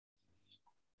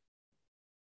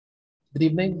Good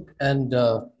evening and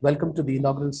welcome to the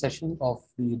inaugural session of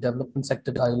the Development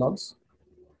Sector Dialogues,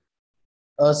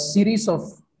 a series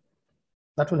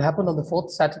that will happen on the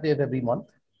fourth Saturday of every month.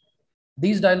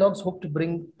 These dialogues hope to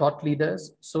bring thought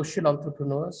leaders, social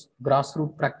entrepreneurs,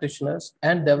 grassroots practitioners,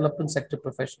 and development sector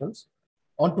professionals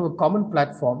onto a common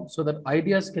platform so that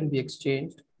ideas can be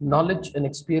exchanged, knowledge and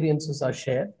experiences are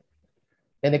shared,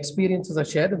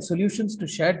 and solutions to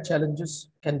shared challenges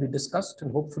can be discussed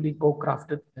and hopefully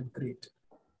co-crafted and created.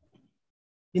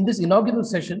 In this inaugural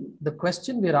session, the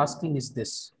question we're asking is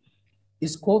this: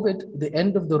 is COVID the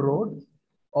end of the road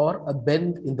or a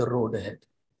bend in the road ahead?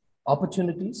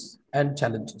 Opportunities and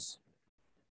challenges.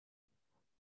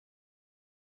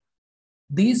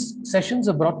 These sessions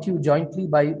are brought to you jointly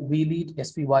by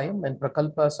V-LEAD-SVYM and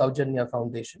Prakalpa Soujanya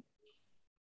Foundation.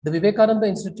 The Vivekananda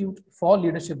Institute for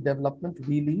Leadership Development,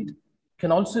 V-LEAD,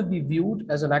 can also be viewed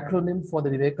as an acronym for the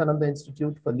Vivekananda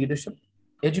Institute for Leadership,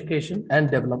 Education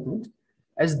and Development,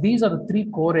 as these are the three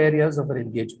core areas of our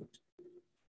engagement.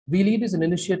 V-LEAD is an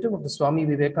initiative of the Swami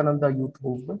Vivekananda Youth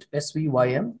Movement,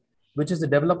 SVYM, which is a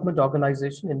development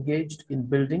organization engaged in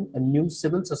building a new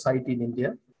civil society in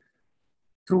India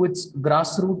through its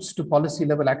grassroots to policy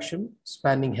level action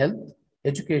spanning health,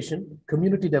 education,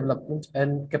 community development,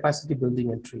 and capacity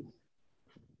building and training.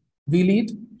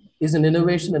 V-LEAD is an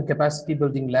innovation and capacity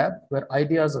building lab where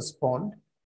ideas are spawned,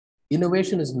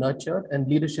 innovation is nurtured, and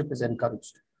leadership is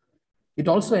encouraged. It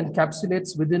also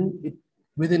encapsulates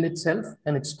within itself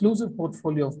an exclusive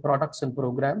portfolio of products and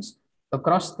programs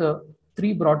across the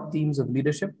three broad themes of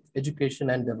leadership, education,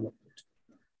 and development.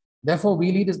 Therefore,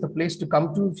 V-LEAD is the place to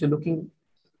come to if you're looking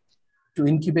to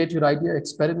incubate your idea,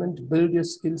 experiment, build your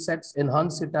skill sets,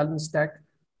 enhance your talent stack,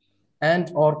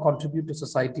 and or contribute to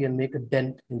society and make a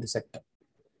dent in the sector.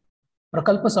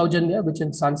 Prakalpa Soujanya, which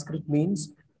in Sanskrit means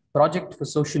Project for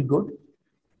Social Good,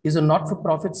 is a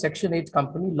not-for-profit Section 8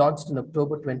 company launched in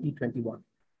October 2021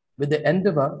 with the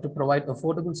endeavor to provide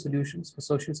affordable solutions for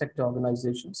social sector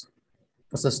organizations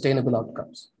for sustainable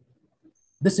outcomes.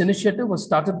 This initiative was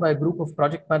started by a group of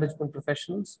project management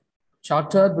professionals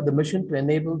chartered with the mission to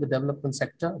enable the development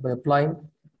sector by applying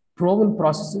proven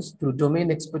processes through domain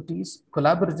expertise,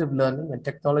 collaborative learning, and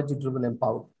technology-driven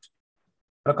empowerment.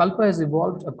 Prakalpa has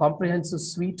evolved a comprehensive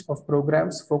suite of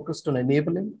programs focused on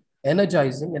enabling,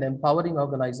 energizing, and empowering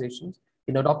organizations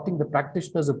in adopting the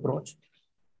practitioner's approach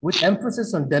with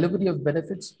emphasis on delivery of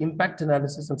benefits, impact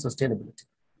analysis, and sustainability.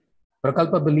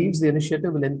 Prakalpa believes the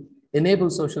initiative will enable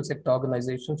social sector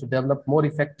organizations to develop more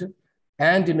effective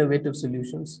and innovative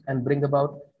solutions and bring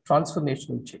about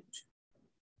transformational change.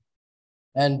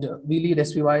 And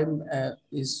V-LEAD-SVYM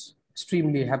is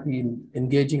extremely happy in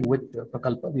engaging with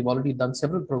Prakalpa. We've already done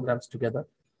several programs together,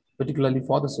 particularly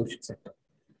for the social sector.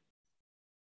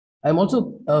 I'm also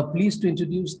pleased to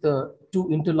introduce the two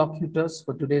interlocutors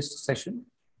for today's session.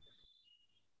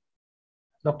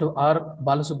 Dr. R.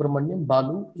 Balasubramaniam,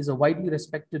 Balu, is a widely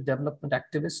respected development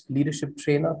activist, leadership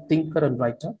trainer, thinker, and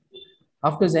writer.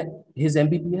 After his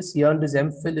MBBS, he earned his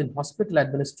MPhil in Hospital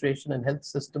Administration and Health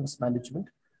Systems Management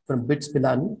from BITS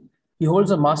Pilani. He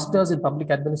holds a master's in public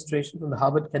administration from the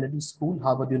Harvard Kennedy School,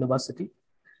 Harvard University.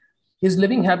 His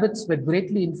living habits were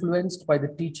greatly influenced by the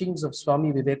teachings of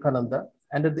Swami Vivekananda,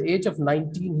 and at the age of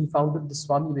 19, he founded the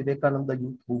Swami Vivekananda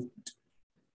Youth Movement,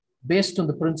 based on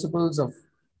the principles of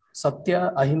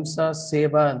Satya, Ahimsa,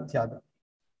 Seva, and Tyaga.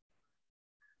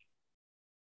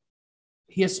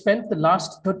 He has spent the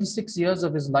last 36 years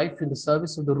of his life in the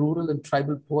service of the rural and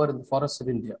tribal poor in the forests of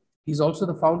India. He's also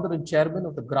the founder and chairman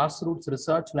of the Grassroots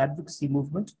Research and Advocacy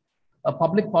Movement, a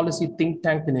public policy think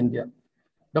tank in India.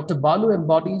 Dr. Balu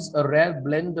embodies a rare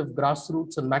blend of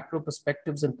grassroots and macro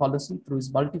perspectives in policy through his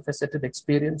multifaceted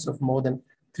experience of more than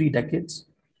 3 decades.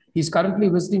 He's currently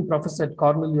visiting professor at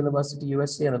Cornell University,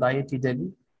 USA, and at IIT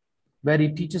Delhi, where he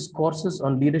teaches courses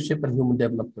on leadership and human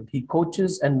development. He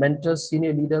coaches and mentors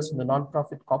senior leaders in the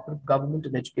nonprofit, corporate, government,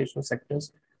 and educational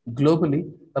sectors globally,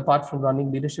 apart from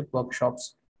running leadership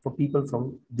workshops for people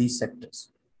from these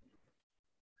sectors.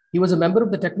 He was a member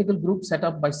of the technical group set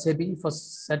up by SEBI for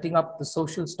setting up the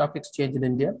social stock exchange in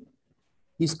India.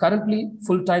 He's currently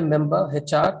full-time member,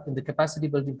 HR, in the Capacity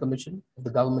Building Commission of the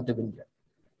Government of India.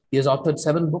 He has authored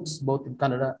 7 books, both in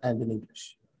Kannada and in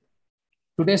English.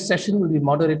 Today's session will be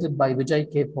moderated by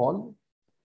Vijay K. Paul.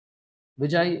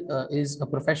 Vijay is a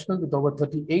professional with over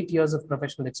 38 years of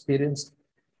professional experience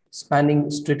spanning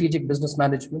strategic business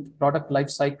management, product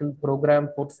lifecycle, program,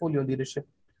 portfolio leadership,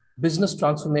 business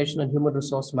transformation, and human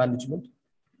resource management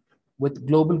with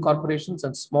global corporations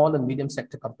and small and medium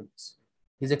sector companies.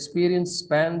 His experience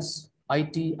spans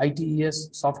IT, ITES,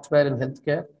 software, and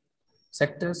healthcare.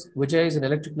 sectors. Vijay is an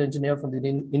electrical engineer from the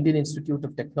Indian Institute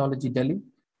of Technology, Delhi,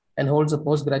 and holds a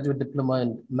postgraduate diploma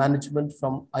in management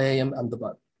from IIM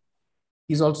Ahmedabad.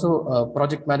 He's also a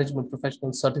project management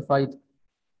professional certified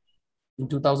in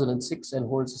 2006 and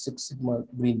holds a Six Sigma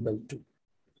Green Belt too.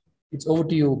 It's over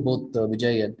to you both,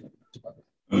 Vijay and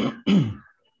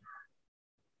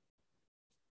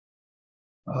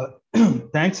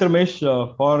Thanks, Ramesh,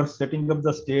 for setting up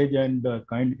the stage and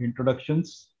kind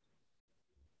introductions.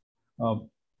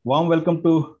 Warm welcome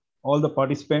to all the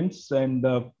participants and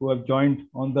who have joined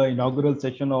on the inaugural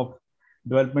session of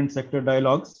Development Sector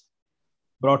Dialogues,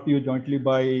 brought to you jointly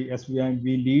by SVYM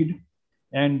V-LEAD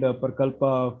and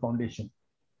Prakalpa Foundation.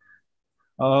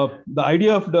 The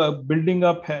idea of the building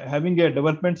up, having a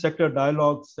development sector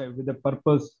dialogues with a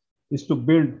purpose is to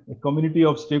build a community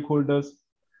of stakeholders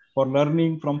for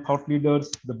learning from thought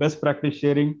leaders, the best practice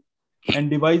sharing, and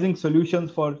devising solutions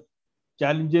for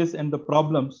challenges and the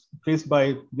problems faced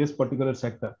by this particular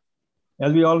sector.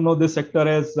 As we all know, this sector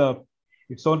has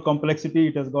its own complexity,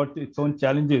 it has got its own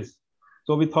challenges.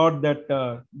 So we thought that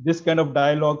this kind of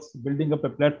dialogues, building up a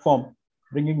platform,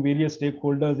 bringing various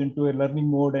stakeholders into a learning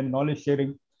mode and knowledge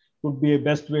sharing could be a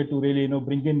best way to really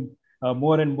bring in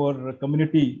more and more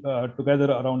community together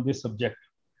around this subject.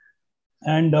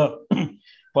 And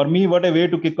for me, what a way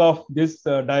to kick off this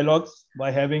dialogues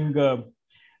by having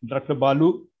Dr.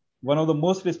 Balu, one of the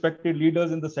most respected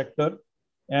leaders in the sector,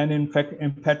 and in fact,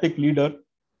 emphatic leader,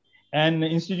 an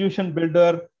institution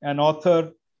builder, an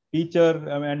author, teacher,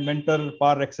 and mentor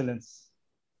par excellence.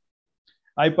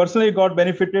 I personally got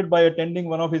benefited by attending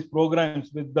one of his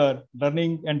programs with the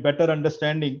learning and better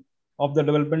understanding of the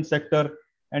development sector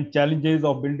and challenges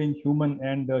of building human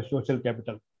and social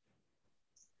capital.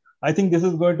 I think this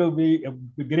is going to be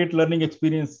a great learning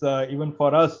experience even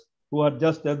for us who are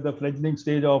just at the fledgling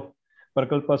stage of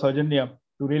Prakalpa Soujanya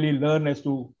to really learn as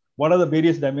to what are the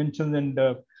various dimensions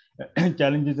and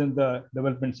challenges in the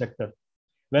development sector.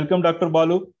 Welcome, Dr.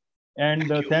 Balu,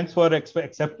 and thanks for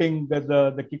accepting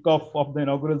the kickoff of the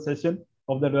inaugural session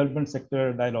of the Development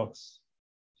Sector Dialogues.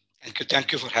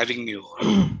 Thank you for having me.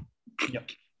 Yeah.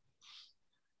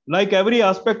 Like every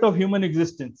aspect of human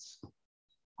existence,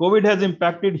 COVID has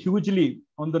impacted hugely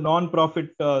on the non-profit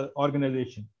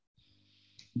organization.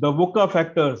 The VUCA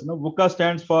factors, VUCA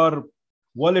stands for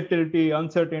volatility,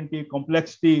 uncertainty,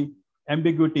 complexity,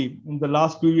 ambiguity in the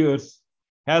last 2 years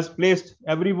has placed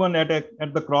everyone at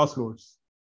the crossroads.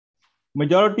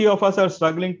 Majority of us are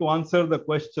struggling to answer the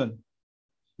question,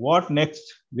 what next?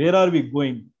 Where are we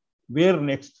going? Where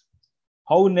next?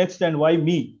 How next and why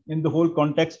me in the whole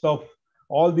context of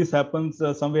all this happens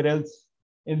somewhere else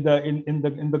in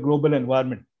the global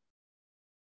environment.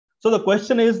 So the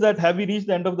question is that have we reached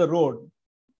the end of the road,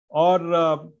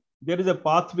 or there is a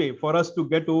pathway for us to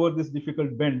get over this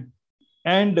difficult bend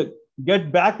and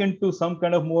get back into some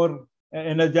kind of more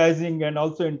energizing and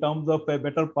also in terms of a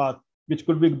better path, which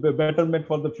could be betterment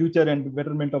for the future and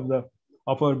betterment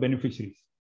of our beneficiaries.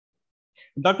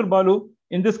 Dr. Balu,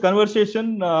 in this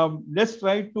conversation, let's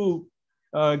try to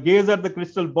gaze at the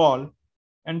crystal ball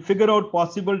and figure out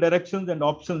possible directions and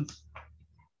options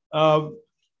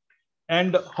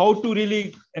and how to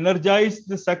really energize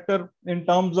the sector in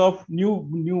terms of new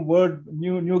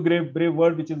brave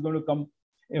word which is going to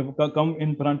come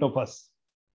in front of us.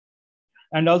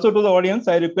 And also to the audience,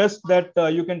 I request that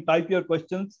you can type your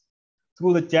questions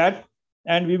through the chat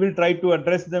and we will try to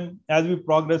address them as we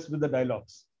progress with the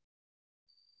dialogues.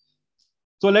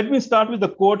 So let me start with the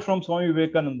quote from Swami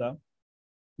Vivekananda.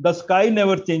 The sky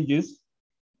never changes.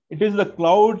 It is the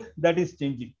cloud that is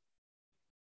changing.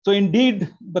 So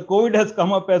indeed, the COVID has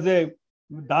come up as a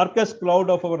darkest cloud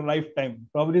of our lifetime,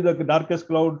 probably the darkest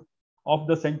cloud of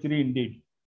the century indeed.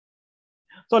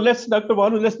 So let's, Dr.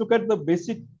 Balu, let's look at the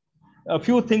basic, a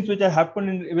few things which have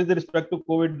happened with respect to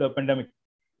COVID pandemic.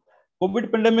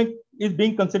 COVID pandemic is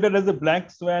being considered as a black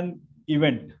swan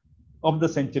event of the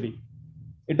century.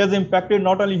 It has impacted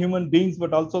not only human beings,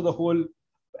 but also the whole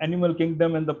animal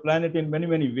kingdom and the planet in many,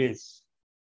 many ways.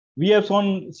 We have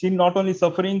seen not only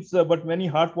sufferings, but many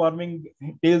heartwarming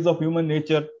tales of human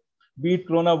nature, be it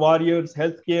corona warriors,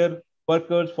 healthcare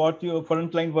workers,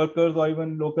 frontline workers, or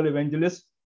even local evangelists.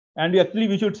 And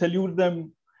we should salute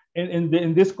them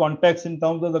in this context in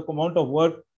terms of the amount of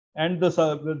work and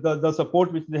the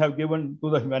support which they have given to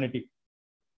the humanity.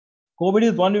 COVID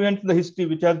is one event in the history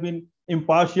which has been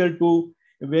impartial to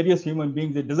various human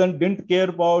beings. It didn't care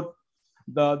about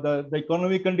the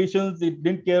economic conditions. It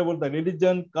didn't care about the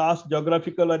religion, caste,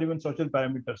 geographical, or even social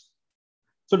parameters.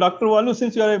 So Dr. Balu,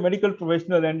 since you are a medical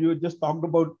professional and you just talked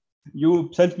about you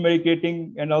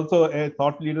self-medicating and also a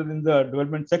thought leader in the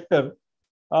development sector,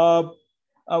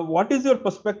 What is your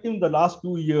perspective in the last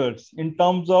 2 years in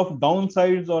terms of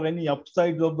downsides or any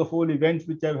upsides of the whole events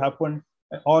which have happened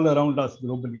all around us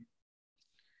globally?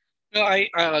 No,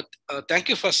 I thank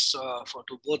you first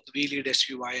to both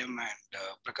V-LEAD-SVYM and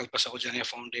Prakalpa Soujanya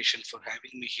Foundation for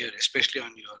having me here, especially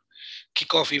on your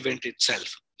kickoff event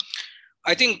itself.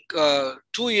 I think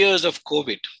 2 years of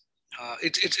COVID,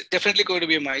 it's definitely going to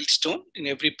be a milestone in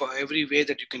every way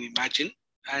that you can imagine,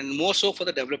 and more so for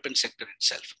the development sector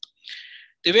itself.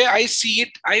 The way I see it,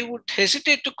 I would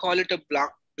hesitate to call it a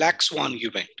black swan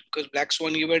event, because black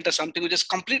swan event is something which is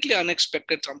completely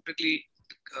unexpected, completely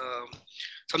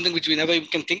something which we never even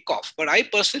can think of. But I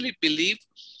personally believe,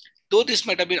 though this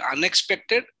might have been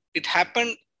unexpected, it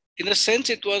happened in a sense.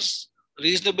 It was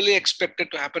reasonably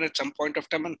expected to happen at some point of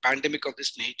time, and pandemic of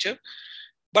this nature,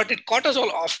 but it caught us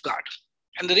all off guard.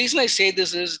 And the reason I say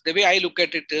this is, the way I look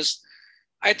at it is,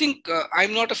 I think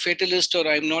I'm not a fatalist, or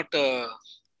I'm not a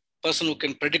person who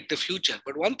can predict the future.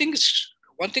 But one thing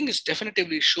is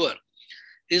definitively sure,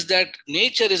 is that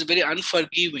nature is very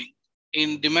unforgiving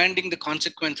in demanding the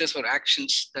consequences for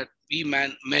actions that we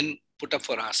men put up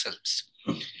for ourselves.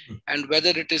 And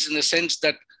whether it is in the sense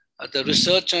that the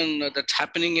research on that's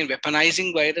happening in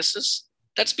weaponizing viruses,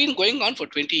 that's been going on for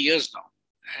 20 years now,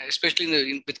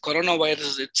 especially with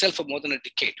coronavirus itself for more than a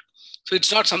decade. So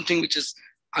it's not something which is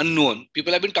unknown.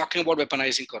 People have been talking about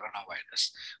weaponizing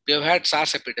coronavirus. We have had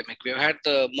SARS epidemic. We have had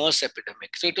the MERS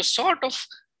epidemic. So it was sort of,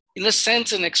 in a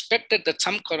sense, unexpected that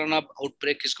some corona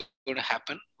outbreak is going to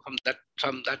happen from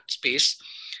that space.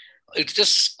 It's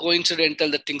just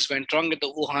coincidental that things went wrong at the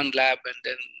Wuhan lab, and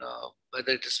then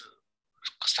whether it is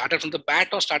started from the bat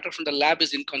or started from the lab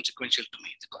is inconsequential to me.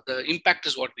 The impact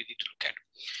is what we need to look at.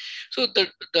 So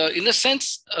the in a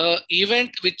sense,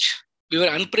 event which we were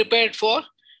unprepared for,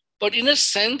 but in a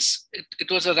sense,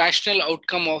 it was a rational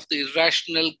outcome of the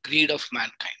irrational greed of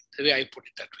mankind, the way I put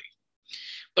it that way.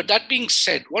 But that being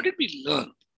said, what did we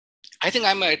learn? I think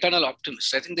I'm an eternal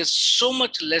optimist. I think there's so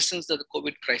much lessons that the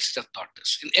COVID crisis have taught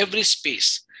us in every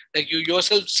space. Like you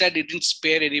yourself said, it didn't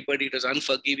spare anybody. It was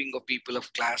unforgiving of people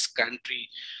of class, country,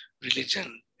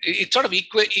 religion. It sort of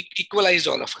equalized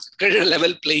all of us. It created a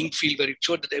level playing field where it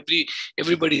showed that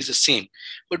everybody is the same.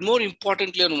 But more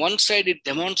importantly, on one side, it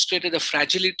demonstrated the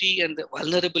fragility and the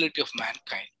vulnerability of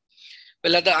mankind.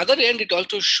 Well, at the other end, it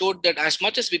also showed that as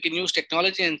much as we can use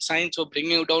technology and science for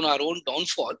bringing down our own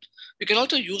downfall, we can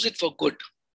also use it for good.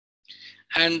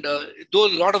 And though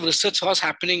a lot of research was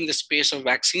happening in the space of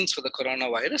vaccines for the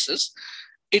coronaviruses,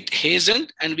 it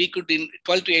hastened, and we could, in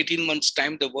 12 to 18 months'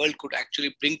 time, the world could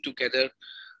actually bring together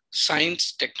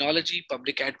science, technology,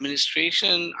 public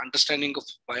administration, understanding of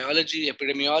biology,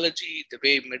 epidemiology, the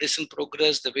way medicine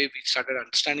progressed, the way we started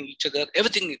understanding each other,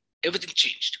 everything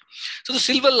changed. So the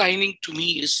silver lining to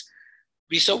me is,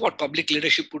 we saw what public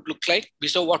leadership would look like. We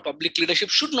saw what public leadership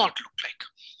should not look like.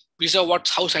 We saw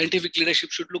how scientific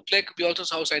leadership should look like. We also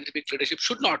saw how scientific leadership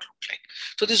should not look like.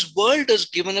 So this world has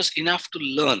given us enough to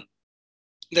learn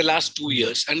in the last 2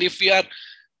 years. And if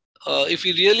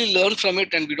we really learn from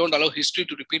it and we don't allow history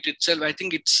to repeat itself, I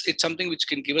think it's something which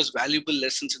can give us valuable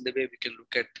lessons in the way we can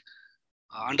look at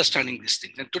understanding these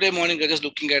things. And today morning, I was just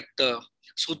looking at the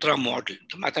Sutra model,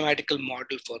 the mathematical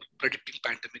model for predicting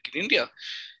pandemic in India.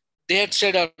 They had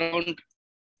said around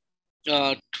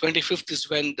 25th is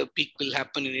when the peak will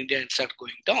happen in India and start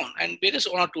going down. And we're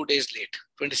just 1 or 2 days late,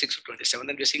 26 or 27,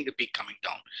 and we're seeing the peak coming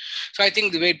down. So I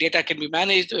think the way data can be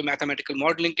managed, the way mathematical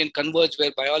modeling can converge,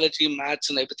 where biology,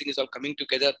 maths, and everything is all coming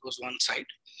together was one side.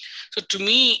 So to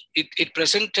me, it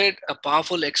presented a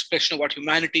powerful expression of what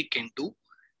humanity can do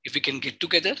if we can get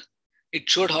together. It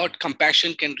showed how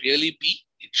compassion can really be.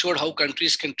 It showed how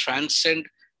countries can transcend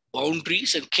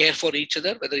boundaries and care for each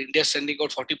other, whether India is sending out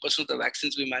 40% of the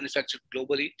vaccines we manufacture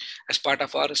globally as part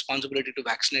of our responsibility to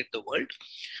vaccinate the world.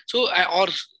 So, or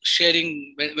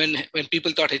sharing when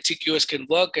people thought HCQS can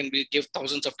work and we give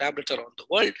thousands of tablets around the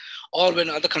world, or when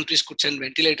other countries could send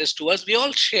ventilators to us, we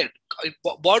all shared.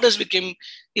 Borders became,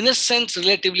 in a sense,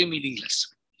 relatively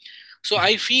meaningless. So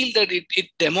I feel that it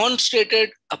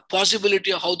demonstrated a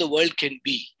possibility of how the world can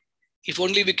be, if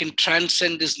only we can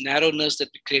transcend this narrowness that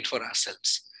we create for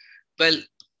ourselves. Well,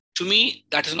 to me,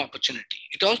 that is an opportunity.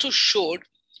 It also showed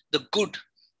the good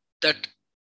that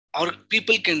our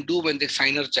people can do when they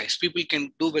synergize, people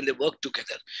can do when they work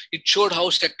together. It showed how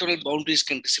sectoral boundaries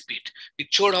can dissipate. It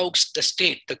showed how the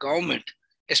state, the government,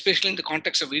 especially in the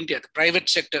context of India, the private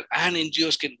sector and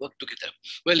NGOs can work together.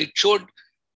 Well, it showed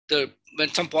when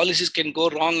some policies can go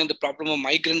wrong and the problem of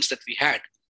migrants that we had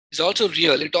is also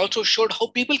real. It also showed how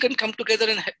people can come together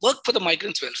and work for the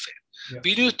migrants' welfare. Yeah.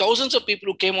 We knew thousands of people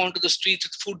who came onto the streets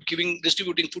with food,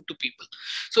 distributing food to people.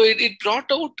 So it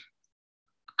brought out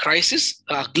crisis,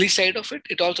 the ugly side of it,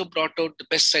 it also brought out the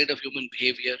best side of human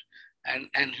behavior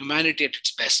and humanity at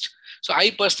its best. So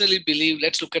I personally believe,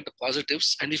 let's look at the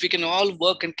positives. And if we can all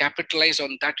work and capitalize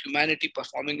on that humanity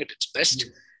performing at its best,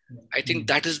 I think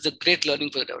that is the great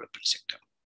learning for the development sector.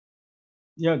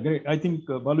 Yeah, great. I think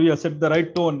Balu, you set the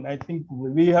right tone. I think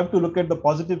we have to look at the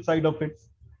positive side of it.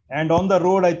 And on the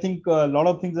road, I think a lot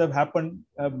of things have happened.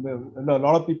 A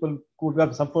lot of people could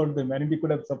have suffered. The humanity could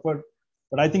have suffered.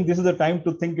 But I think this is the time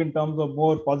to think in terms of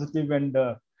more positive and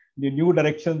the new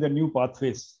directions and new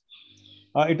pathways.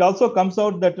 It also comes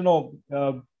out that,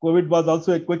 COVID was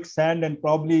also a quicksand, and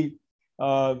probably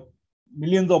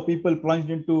millions of people plunged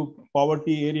into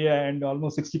poverty area, and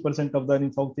almost 60% of that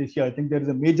in South Asia. I think there is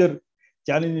a major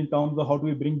challenge in terms of how do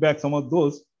we bring back some of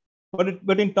those.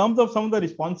 But in terms of some of the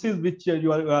responses which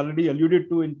you already alluded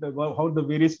to, in how the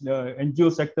various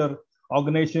NGO sector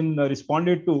organization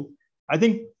responded to, I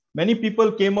think many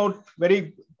people came out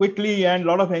very quickly, and a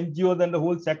lot of NGOs and the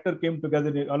whole sector came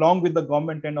together along with the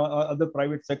government and other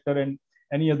private sector and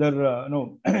any other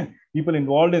people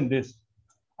involved in this.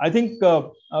 I think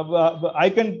I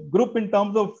can group in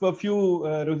terms of a few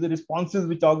responses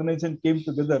which organization came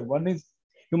together. One is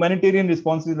humanitarian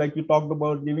responses, like you talked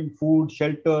about, giving food,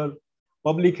 shelter,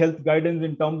 public health guidance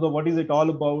in terms of what is it all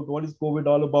about, what is COVID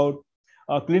all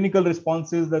about, clinical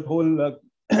responses, that whole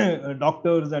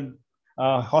doctors and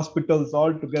hospitals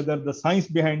all together, the science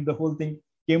behind the whole thing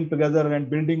came together, and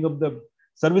building up the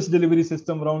service delivery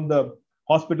system around the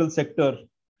hospital sector,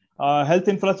 health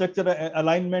infrastructure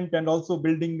alignment, and also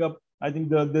building up. I think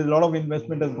there's a lot of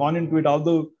investment has gone into it,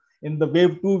 although in the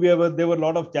wave 2 there were a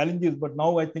lot of challenges, but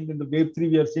now I think in the wave 3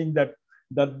 we are seeing that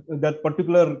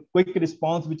particular quick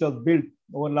response which was built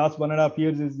over the last 1.5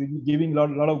 years is giving a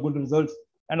lot of good results.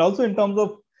 And also in terms of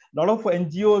a lot of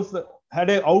NGOs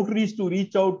had an outreach to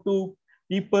reach out to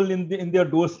people in their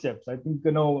doorsteps. I think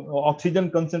oxygen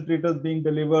concentrators being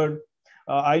delivered.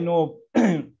 I know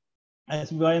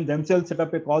SVYM themselves set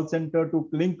up a call center to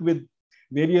link with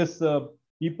various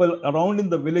people around in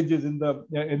the villages, in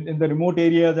the remote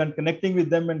areas, and connecting with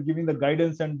them and giving the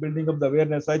guidance and building up the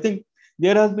awareness. I think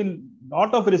there has been a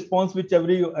lot of response which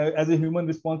as a human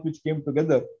response which came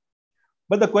together.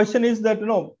 But the question is that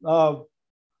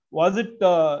was it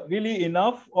really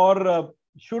enough, or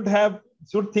should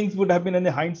things would have been, in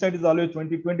the hindsight is always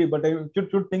 2020, but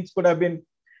should things could have been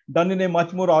done in a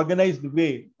much more organized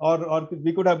way, or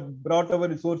we could have brought our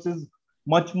resources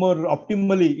much more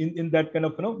optimally in that kind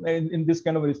of in this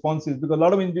kind of responses, because a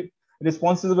lot of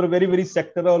responses were very, very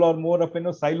sectoral or more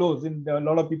of silos, and a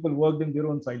lot of people worked in their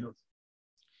own silos.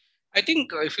 I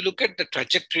think if you look at the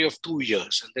trajectory of 2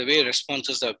 years and the way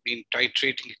responses have been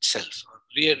titrating itself, or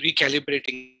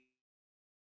recalibrating.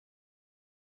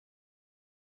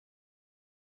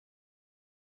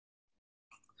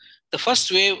 The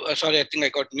first wave, sorry, I think I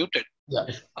got muted. Yeah.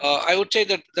 I would say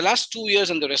that the last 2 years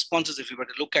and the responses, if you were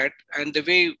to look at, and the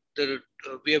way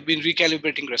we have been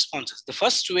recalibrating responses. The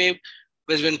first wave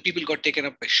was when people got taken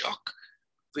up by shock.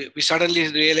 We suddenly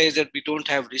realized that we don't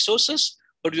have resources,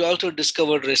 but we also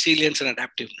discovered resilience and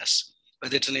adaptiveness,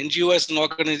 whether it's an NGO as an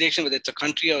organization, whether it's a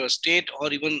country or a state,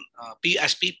 or even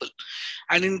as people.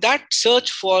 And in that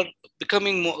search for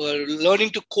becoming more, learning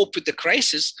to cope with the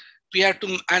crisis, we had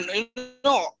to, and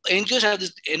NGOs have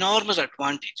this enormous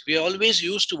advantage. We are always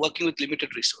used to working with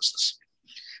limited resources.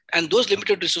 And those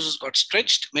limited resources got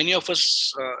stretched. Many of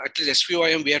us, at least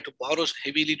SVYM, we had to borrow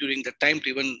heavily during that time to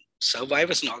even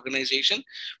survive as an organization,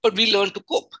 but we learned to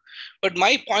cope. But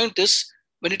my point is,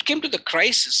 when it came to the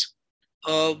crisis,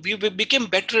 we became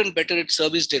better and better at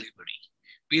service delivery.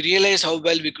 We realized how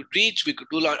well we could reach, we could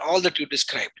do all that you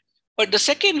described. But the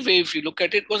second wave, if you look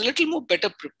at it, was a little more better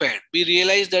prepared. We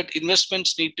realized that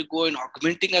investments need to go in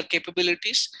augmenting our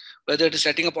capabilities, whether it is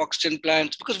setting up oxygen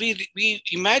plants, because we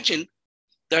imagine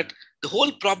that the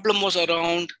whole problem was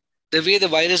around the way the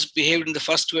virus behaved in the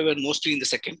first wave and mostly in the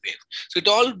second wave. So it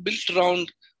all built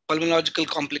around pulmonological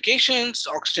complications,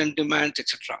 oxygen demands,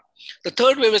 etc. The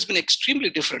third wave has been extremely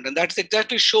different, and that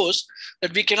exactly shows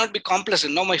that we cannot be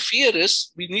complacent. Now, my fear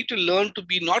is we need to learn to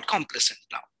be not complacent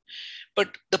now.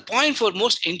 But the point for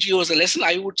most NGOs, the lesson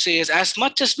I would say is, as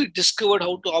much as we discovered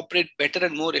how to operate better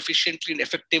and more efficiently and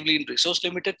effectively in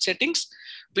resource-limited settings,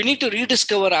 we need to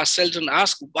rediscover ourselves and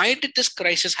ask, why did this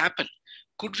crisis happen?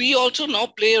 Could we also now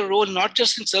play a role not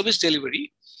just in service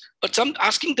delivery, but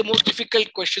asking the most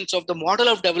difficult questions of the model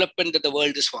of development that the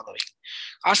world is following?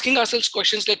 Asking ourselves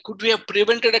questions like, could we have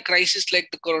prevented a crisis like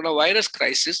the coronavirus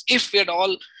crisis if we had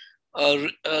all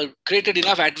created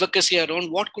enough advocacy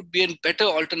around what could be a better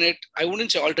alternate, I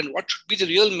wouldn't say alternate, what should be the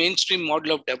real mainstream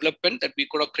model of development that we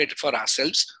could have created for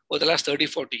ourselves over the last 30,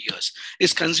 40 years?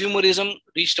 Is consumerism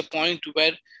reached a point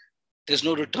where there's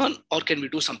no return, or can we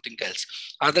do something else?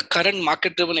 Are the current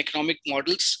market-driven economic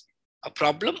models a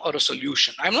problem or a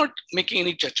solution? I'm not making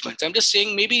any judgments. I'm just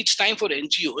saying maybe it's time for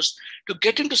NGOs to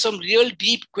get into some real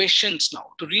deep questions now,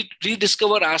 to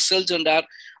rediscover ourselves and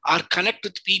our connect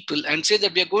with people, and say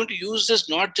that we are going to use this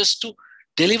not just to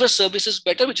deliver services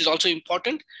better, which is also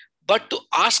important, but to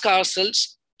ask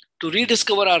ourselves to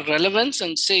rediscover our relevance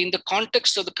and say, in the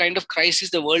context of the kind of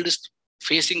crisis the world is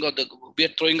facing or we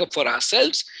are throwing up for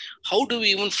ourselves, how do we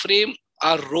even frame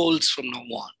our roles from now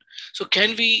on? So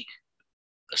can we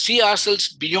see ourselves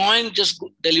beyond just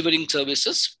delivering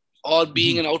services or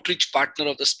being an outreach partner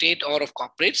of the state or of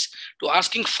corporates, to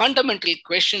asking fundamental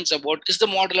questions about, is the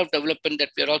model of development that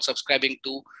we are all subscribing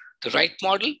to the right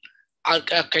model?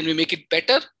 Can we make it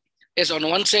better? Yes, on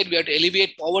one side, we have to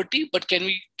alleviate poverty, but can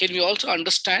we also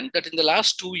understand that in the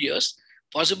last 2 years,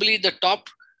 possibly the top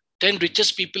 10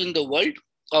 richest people in the world,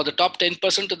 or the top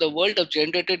 10% of the world, have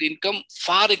generated income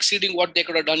far exceeding what they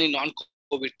could have done in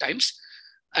non-COVID times.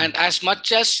 And as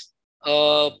much as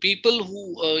people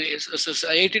who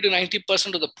 80 to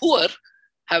 90% of the poor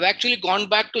have actually gone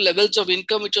back to levels of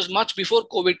income which was much before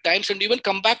COVID times, and even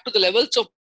come back to the levels of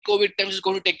COVID times is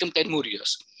going to take them 10 more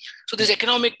years. So this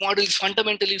economic model is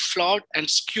fundamentally flawed and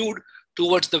skewed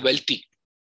towards the wealthy.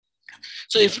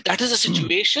 So if that is the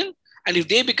situation, and if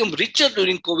they become richer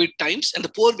during COVID times and the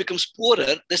poor becomes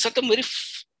poorer, there's certain very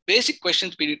basic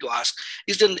questions we need to ask.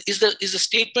 Is the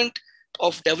statement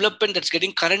of development that's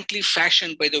getting currently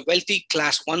fashioned by the wealthy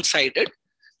class one-sided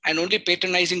and only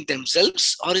patronizing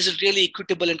themselves, or is it really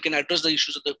equitable and can address the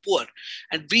issues of the poor?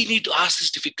 And we need to ask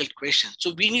this difficult question.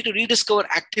 So we need to rediscover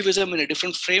activism in a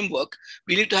different framework.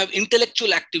 We need to have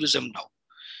intellectual activism now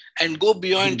and go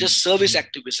beyond just service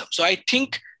activism. So I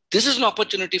think this is an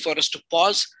opportunity for us to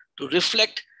pause, to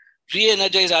reflect,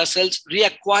 re-energize ourselves,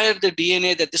 reacquire the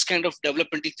DNA that this kind of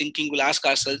developmental thinking will ask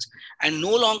ourselves, and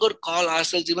no longer call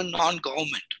ourselves even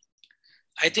non-government.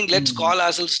 I think let's call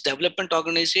ourselves development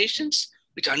organizations,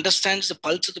 which understands the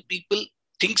pulse of the people,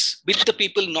 thinks with the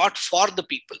people, not for the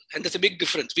people. And there's a big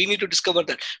difference. We need to discover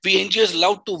that. We NGOs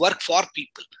love to work for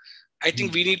people. I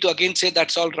think we need to again say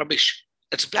that's all rubbish.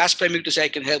 That's blasphemy to say I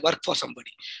can work for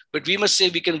somebody. But we must say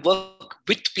we can work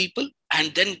with people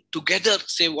and then together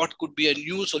say what could be a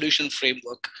new solution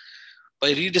framework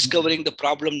by rediscovering the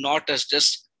problem not as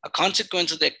just a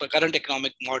consequence of the current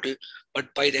economic model,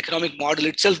 but by the economic model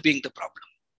itself being the problem.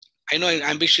 I know I'm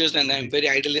ambitious and I'm very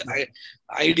ideal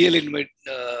in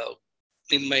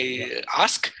my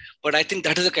ask, but I think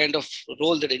that is the kind of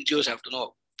role that NGOs have to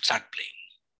start playing.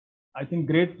 I think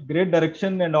great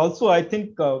direction. And also, I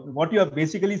think what you are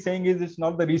basically saying is it's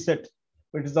not the reset,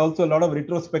 but it's also a lot of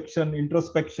retrospection,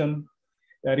 introspection,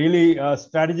 really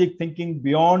strategic thinking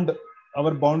beyond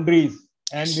our boundaries,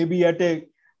 and maybe at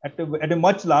a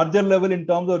much larger level in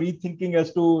terms of rethinking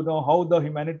as to how the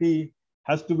humanity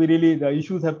has to be really, the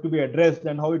issues have to be addressed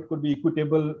and how it could be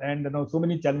equitable, and so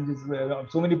many challenges,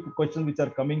 so many questions which are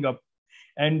coming up.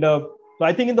 And so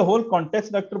I think in the whole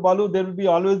context, Dr. Balu, there will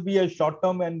always be a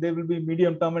short-term and there will be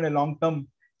medium-term and a long-term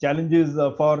challenges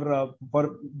for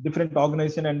different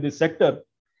organizations and this sector.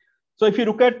 So if you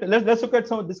look at, let's look at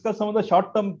discuss some of the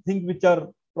short-term things which are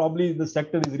probably the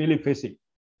sector is really facing.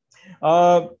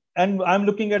 And I'm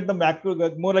looking at the macro,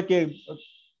 more like a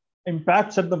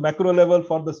impacts at the macro level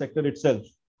for the sector itself.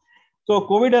 So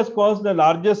COVID has caused the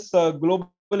largest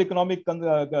global economic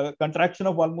contraction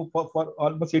of for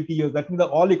almost 80 years. That means that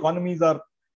all economies are,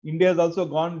 India has also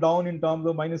gone down in terms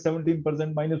of minus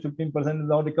 17%, minus 15%, is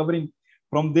now recovering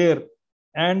from there.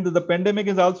 And the pandemic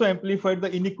has also amplified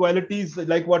the inequalities,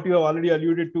 like what you have already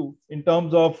alluded to, in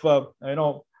terms of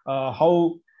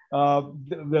how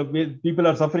the people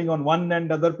are suffering on one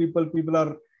end, other people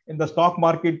are in the stock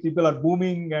market, people are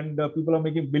booming and people are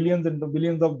making billions and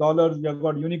billions of dollars. We have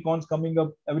got unicorns coming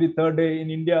up every third day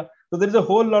in India. So there is a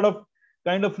whole lot of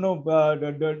kind of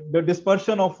the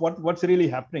dispersion of what's really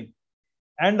happening.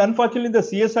 And unfortunately, the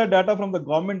CSR data from the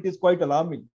government is quite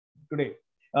alarming today.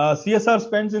 CSR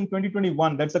spends in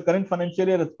 2021, that's the current financial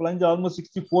year, has plunged almost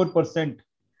 64%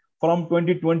 from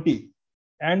 2020.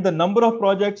 And the number of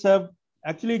projects have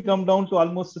actually come down to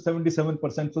almost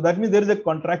 77%. So that means there is a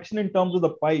contraction in terms of the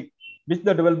pie, which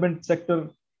the development sector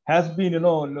has been,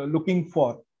 looking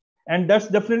for. And that's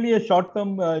definitely a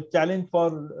short-term challenge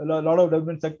for a lot of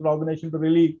development sector organizations to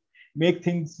really make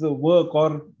things work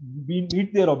or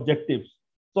meet their objectives.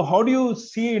 So how do you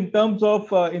see in terms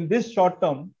of in this short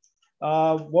term,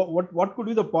 what could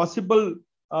be the possible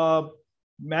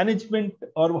management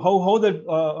or how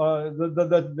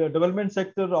the development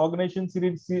sector organizations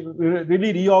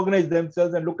really reorganize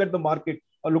themselves and look at the market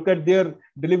or look at their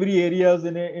delivery areas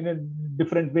in a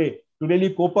different way to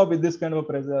really cope up with this kind of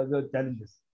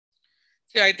challenges?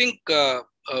 Yeah, I think the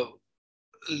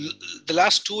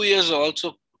last 2 years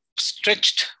also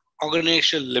stretched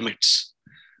organizational limits.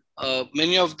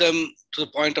 Many of them to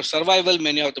the point of survival,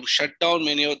 many of them shut down,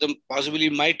 many of them possibly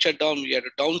might shut down. We had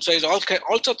to downsize, all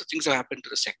sorts of things have happened to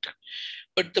the sector.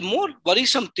 But the more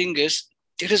worrisome thing is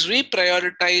it has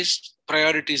reprioritized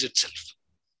priorities itself.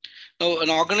 Now, an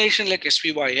organization like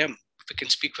SVYM, if we can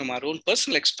speak from our own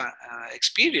personal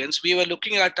experience, we were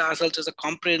looking at ourselves as a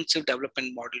comprehensive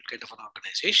development model kind of an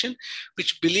organization,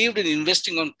 which believed in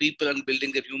investing on people and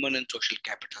building their human and social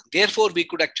capital. Therefore, we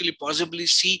could actually possibly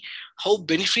see how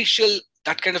beneficial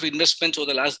that kind of investments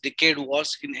over the last decade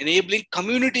was in enabling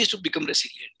communities to become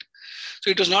resilient.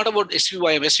 So it was not about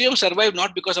SVYM. SVYM survived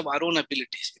not because of our own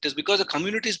abilities. It is because the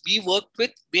communities we worked with,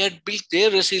 we had built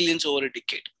their resilience over a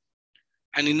decade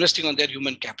and investing on their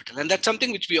human capital. And that's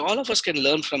something which we all of us can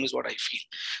learn from is what I feel.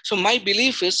 So my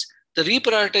belief is the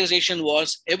reprioritization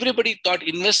was everybody thought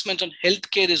investment on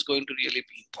healthcare is going to really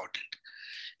be important.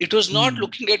 It was not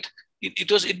looking at,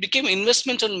 it became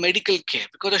investments on medical care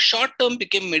because the short term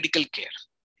became medical care.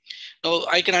 Now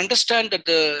I can understand that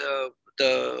the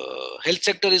health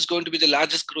sector is going to be the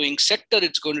largest growing sector.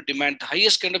 It's going to demand the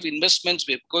highest kind of investments.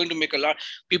 We're going to make a lot.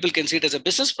 People can see it as a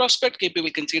business prospect. People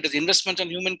can see it as investments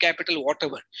on human capital,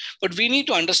 whatever. But we need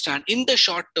to understand in the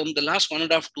short term, the last 1.5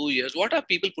 to 2 years, what have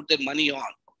people put their money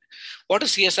on? What do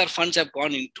CSR funds have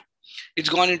gone into? It's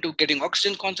gone into getting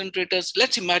oxygen concentrators.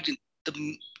 Let's imagine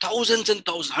the thousands and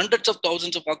thousands, hundreds of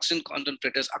thousands of oxygen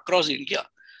concentrators across India.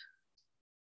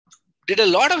 Did a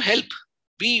lot of help.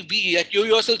 We like you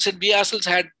yourself said, we ourselves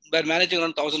were managing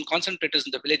around 1,000 concentrators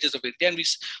in the villages of India, and we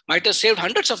might have saved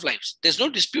hundreds of lives. There's no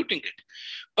disputing it.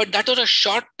 But that was a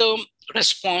short-term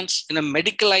response in a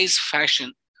medicalized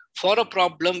fashion for a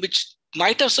problem which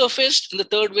might have surfaced in the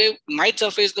third wave, might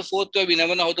surface the fourth wave. We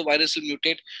never know how the virus will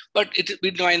mutate, but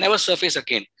it might never surface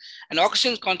again. And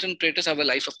oxygen concentrators have a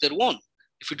life of their own.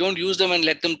 If you don't use them and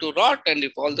let them to rot, and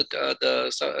if all the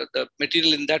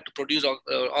material in that to produce or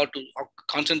to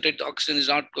concentrate the oxygen is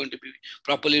not going to be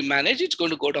properly managed, it's going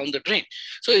to go down the drain.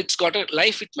 So it's got a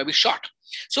life, it may be short.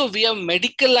 So we have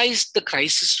medicalized the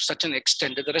crisis to such an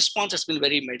extent that the response has been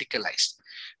very medicalized.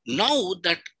 Now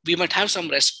that we might have some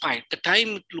respite, the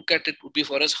time to look at it would be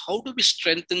for us, how do we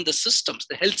strengthen the systems,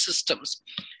 the health systems,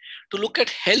 to look at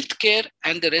healthcare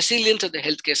and the resilience of the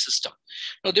healthcare system.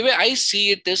 Now, the way I see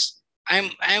it is,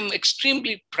 I'm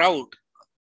extremely proud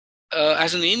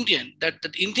as an Indian that the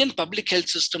Indian public health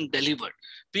system delivered.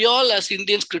 We all as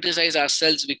Indians criticize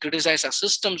ourselves, we criticize our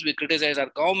systems, we criticize our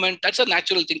government. That's a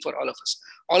natural thing for all of us.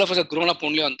 All of us have grown up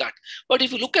only on that. But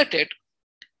if you look at it,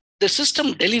 the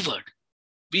system delivered.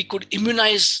 We could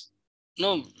immunize,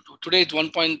 today it's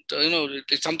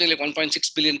it's something like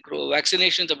 1.6 billion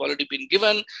vaccinations have already been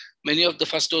given. Many of the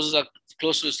first doses are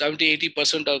close to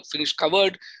 70-80% are finished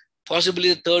covered.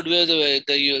 Possibly the third wave,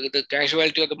 the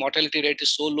casualty or the mortality rate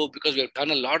is so low because we have done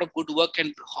a lot of good work.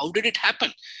 And how did it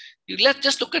happen? Let's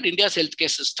just look at India's healthcare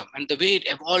system and the way it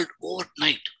evolved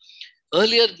overnight.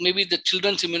 Earlier, maybe the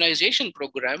children's immunization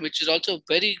program, which is also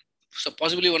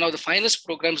possibly one of the finest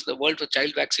programs in the world for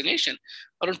child vaccination,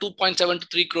 around 2.7 to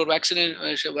 3 crore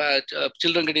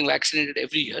children getting vaccinated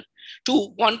every year,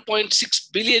 to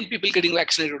 1.6 billion people getting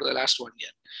vaccinated over the last 1 year.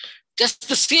 Just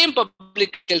the same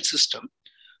public health system,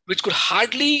 which could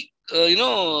hardly, if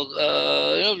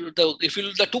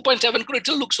you the 2.7 crore, it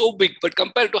still looks so big, but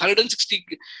compared to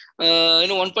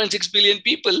 1.6 billion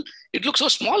people, it looks so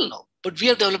small now. But we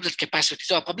have developed that capacity.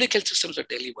 So our public health systems are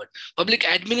delivered. Public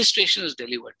administration is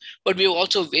delivered, but we have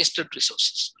also wasted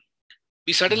resources.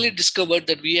 We suddenly discovered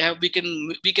that we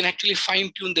can actually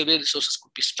fine tune the way resources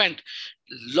could be spent.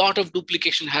 A lot of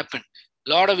duplication happened.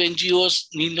 A lot of NGOs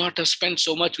need not have spent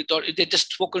so much without they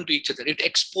just spoken to each other. It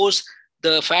exposed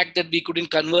the fact that we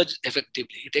couldn't converge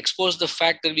effectively. It exposed the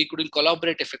fact that we couldn't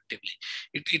collaborate effectively.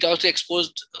 It also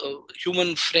exposed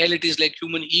human frailties like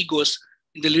human egos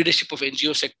in the leadership of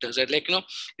NGO sectors. And it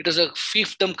was a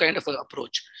fiefdom kind of an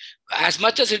approach. As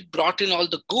much as it brought in all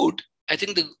the good, I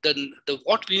think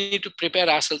what we need to prepare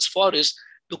ourselves for is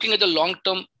looking at the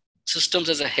long-term systems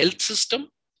as a health system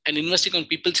and investing on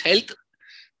people's health,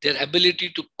 their ability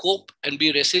to cope and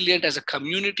be resilient as a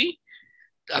community,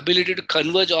 the ability to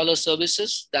converge all our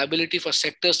services, the ability for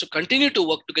sectors to continue to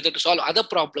work together to solve other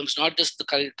problems, not just the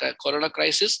corona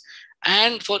crisis,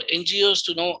 and for NGOs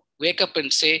to wake up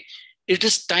and say, it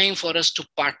is time for us to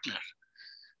partner.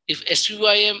 if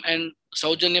SVYM and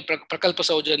Soujanya, Prakalpa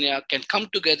Soujanya can come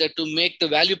together to make the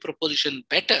value proposition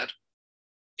better,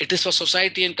 it is for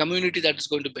society and community that is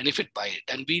going to benefit by it.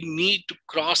 And we need to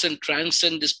cross and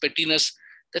transcend this pettiness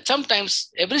that sometimes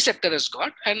every sector has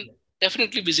got, and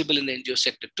definitely visible in the NGO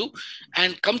sector too,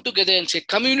 and come together and say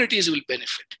communities will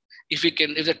benefit. If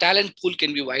the talent pool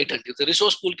can be widened, if the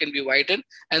resource pool can be widened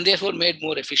and therefore made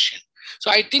more efficient.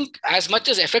 So I think as much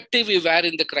as effective we were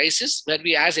in the crisis, were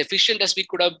we as efficient as we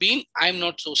could have been? I'm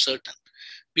not so certain.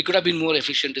 We could have been more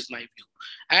efficient is my view.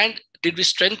 And did we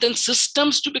strengthen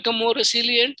systems to become more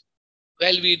resilient?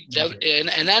 Well, we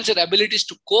enhanced our abilities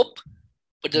to cope,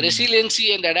 but the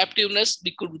resiliency and adaptiveness,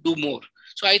 we could do more.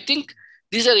 So I think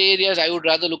these are areas I would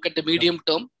rather look at the medium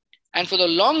term. And for the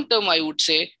long term, I would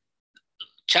say,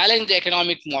 challenge the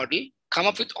economic model, come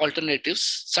up with alternatives,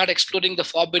 start exploring the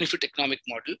for-benefit economic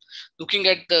model, looking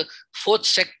at the fourth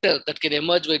sector that can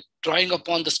emerge by drawing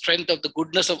upon the strength of the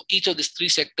goodness of each of these three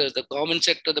sectors, the government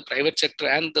sector, the private sector,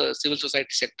 and the civil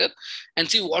society sector, and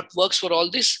see what works for all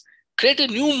this. Create a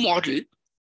new model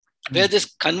where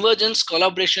this convergence,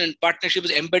 collaboration, and partnership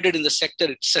is embedded in the sector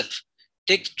itself.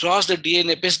 Draws the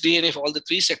best DNA of all the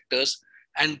three sectors,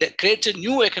 and creates a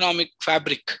new economic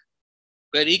fabric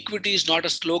where equity is not a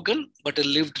slogan, but a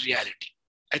lived reality.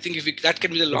 I think that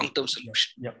can be the long-term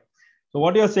solution. Yeah. So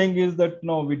what you're saying is that,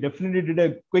 no, we definitely did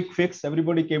a quick fix.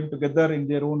 Everybody came together in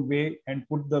their own way and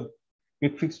put the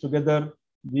quick fix together.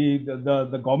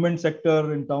 The government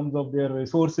sector in terms of their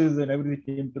resources and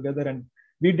everything came together. And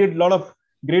we did a lot of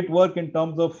great work in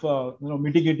terms of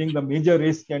mitigating the major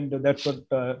risk. And that's what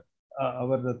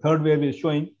the third wave is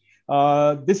showing.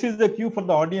 This is the cue for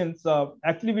the audience.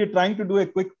 Actually, we're trying to do a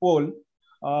quick poll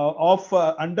of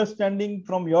understanding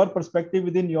from your perspective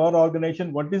within your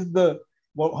organization, what is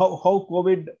how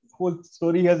COVID whole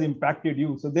story has impacted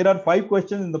you. So there are 5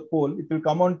 questions in the poll. It will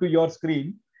come onto your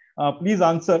screen. Please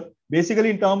answer. Basically,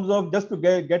 in terms of just to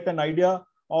get an idea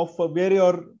of where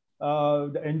your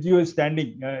the NGO is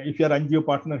standing, if you're an NGO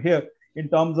partner here, in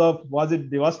terms of was it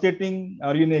devastating?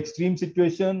 Are you in an extreme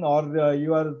situation, or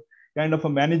you are kind of a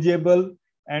manageable?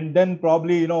 And then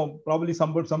probably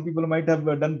some people might have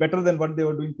done better than what they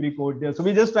were doing pre-COVID. So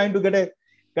we're just trying to get a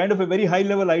kind of a very high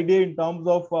level idea in terms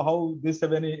of how this have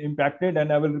been impacted.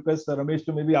 And I will request Ramesh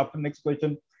to maybe after next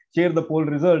question share the poll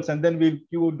results, and then we'll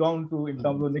queue down to in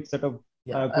terms of the next set of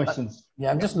questions.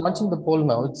 I'm just launching the poll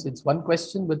now. It's one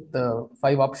question with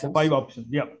 5 options. 5 options,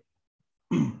 yeah.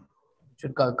 It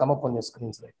should come up on your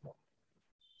screens right now.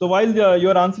 So while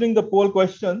you're answering the poll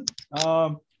question,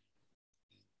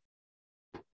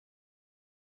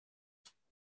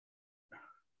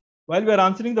 while we are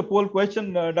answering the poll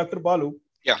question, Dr. Balu,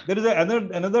 there is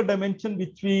another dimension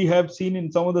which we have seen in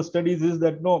some of the studies is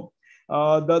that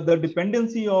the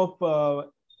dependency of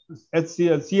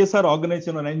CSR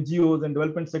organization on NGOs and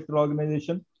development sector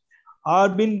organization are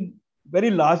been very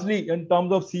largely in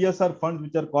terms of CSR funds,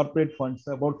 which are corporate funds.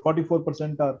 About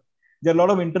 44% are. There are a lot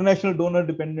of international donor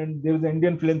dependent. There is an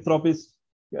Indian philanthropist,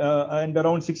 and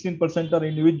around 16% are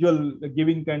individual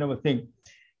giving kind of a thing.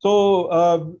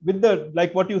 So with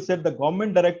like what you said, the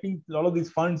government directing a lot of these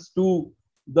funds to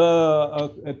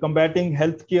the combating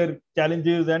healthcare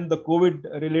challenges and the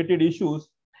COVID related issues,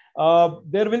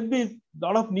 there will be a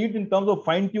lot of need in terms of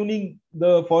fine tuning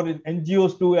for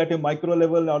NGOs to at a micro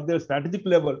level or their strategic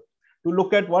level to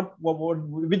look at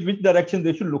which direction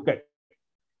they should look at.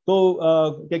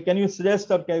 So can you suggest,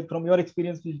 from your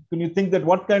experience, can you think that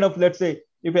what kind of, let's say,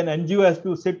 if an NGO has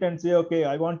to sit and say, okay,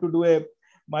 I want to do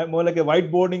more like a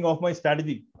whiteboarding of my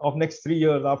strategy of next 3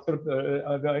 years after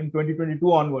in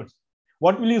 2022 onwards,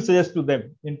 what will you suggest to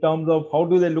them in terms of how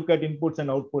do they look at inputs and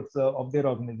outputs of their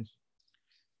organization?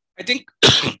 I think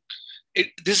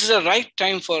this is a right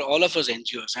time for all of us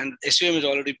NGOs, and SVM has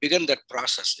already begun that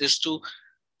process, is to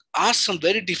ask some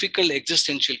very difficult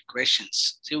existential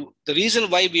questions. So the reason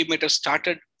why we might have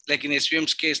started, like in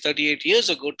SVM's case, 38 years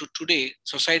ago to today,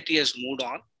 society has moved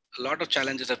on. A lot of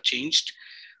challenges have changed.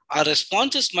 Our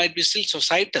responses might be still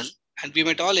societal, and we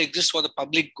might all exist for the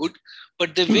public good,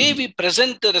 but the way we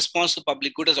present the response to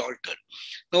public good has altered.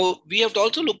 Now, we have to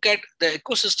also look at the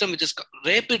ecosystem, which is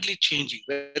rapidly changing,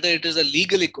 whether it is a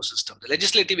legal ecosystem. The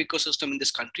legislative ecosystem in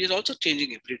this country is also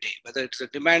changing every day, whether it's the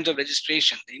demands of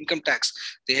registration, the income tax,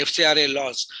 the FCRA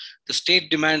laws, the state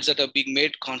demands that are being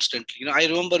made constantly. I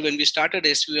remember when we started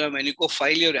SVM, when you go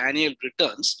file your annual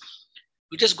returns,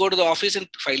 you just go to the office and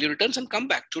file your returns and come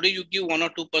back. Today, you give 1 or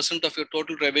 2% of your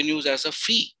total revenues as a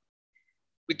fee,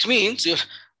 which means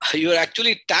you're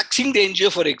actually taxing the NGO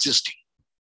for existing.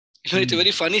 It's a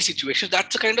very funny situation.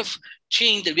 That's the kind of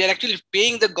change that we are actually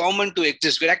paying the government to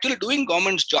exist. We're actually doing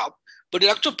government's job, but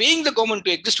you're actually paying the government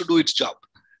to exist to do its job.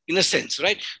 in a sense,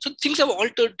 right? So things have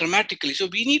altered dramatically. So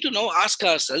we need to now ask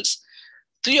ourselves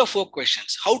 3 or 4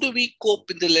 questions. How do we cope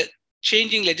in the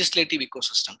changing legislative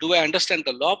ecosystem? Do I understand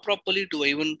the law properly? Do I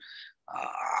even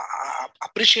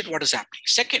appreciate what is happening?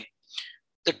 Second,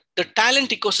 the talent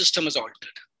ecosystem is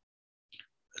altered.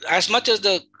 As much as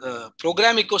the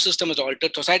program ecosystem is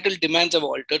altered, societal demands have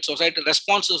altered, societal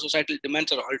response to societal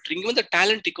demands are altering, even the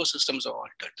talent ecosystems are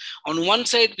altered. On one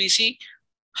side, we see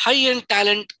high-end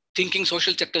talent thinking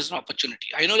social sector is an opportunity.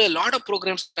 I know there are a lot of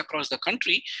programs across the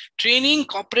country training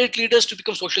corporate leaders to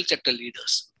become social sector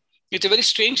leaders. It's a very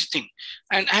strange thing.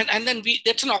 And then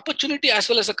that's an opportunity as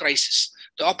well as a crisis.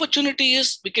 The opportunity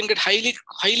is we can get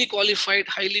highly qualified,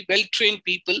 highly well-trained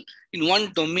people in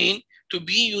one domain to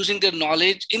be using their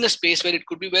knowledge in a space where it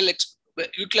could be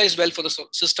utilized well for the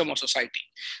system or society.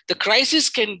 The crisis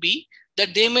can be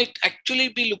that they might actually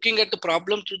be looking at the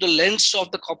problem through the lens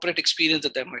of the corporate experience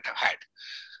that they might have had.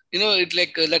 It's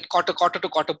like quarter to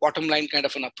quarter bottom line kind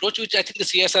of an approach, which I think the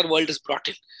CSR world has brought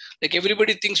in. Like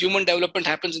everybody thinks human development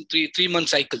happens in three-month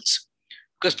cycles.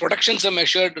 Because productions are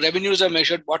measured, revenues are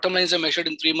measured, bottom lines are measured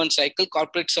in 3-month cycle.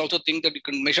 Corporates also think that you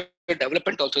can measure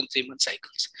development also in 3-month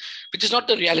cycles, which is not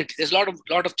the reality. There's a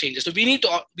lot of changes. So we need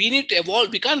to evolve.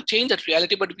 We can't change that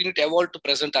reality, but we need to evolve to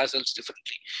present ourselves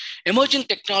differently. Emerging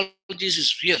technologies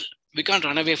is real. We can't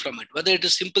run away from it. Whether it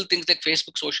is simple things like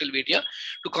Facebook, social media,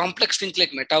 to complex things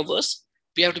like metaverse,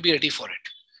 we have to be ready for it.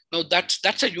 Now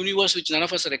that's a universe which none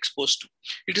of us are exposed to.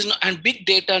 It is not, and big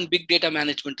data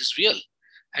management is real.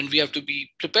 And we have to be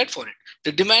prepared for it.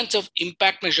 The demands of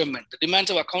impact measurement, the demands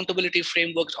of accountability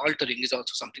frameworks altering is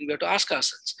also something we have to ask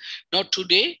ourselves. Now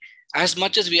today, as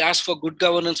much as we ask for good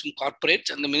governance from corporates,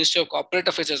 and the Ministry of Corporate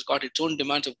Affairs has got its own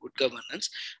demands of good governance,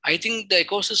 I think the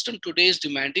ecosystem today is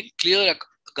demanding clear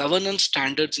governance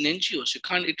standards in NGOs.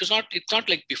 It's not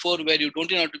like before where you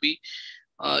don't have to be,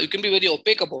 you can be very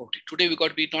opaque about it. Today, we got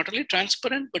to be not only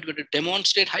transparent, but we have to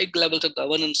demonstrate high levels of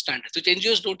governance standards, which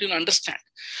NGOs don't even understand.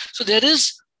 So it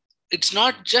is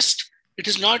not just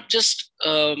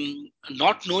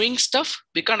not knowing stuff.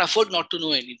 We can't afford not to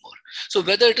know anymore. So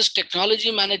whether it is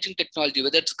technology, managing technology,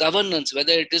 whether it's governance,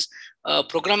 whether it is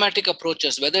programmatic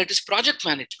approaches, whether it is project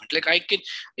management. Like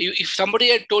if somebody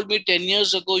had told me 10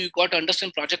 years ago, you got to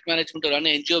understand project management to run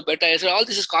an NGO better, I said, all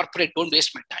this is corporate, don't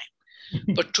waste my time.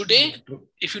 But today,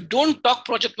 if you don't talk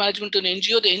project management to an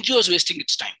NGO, the NGO is wasting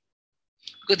its time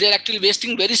because they're actually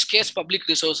wasting very scarce public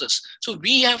resources. So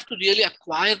we have to really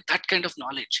acquire that kind of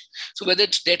knowledge. So whether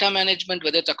it's data management,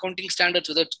 whether it's accounting standards,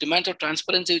 whether it's demands of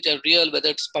transparency, which are real, whether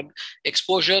it's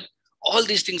exposure, all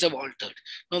these things have altered.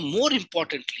 Now, more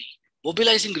importantly,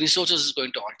 mobilizing resources is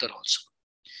going to alter also.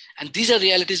 And these are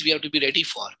realities we have to be ready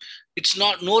for. It's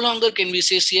no longer can we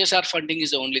say CSR funding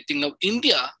is the only thing. Now,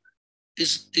 India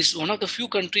is one of the few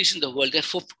countries in the world. There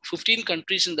are 15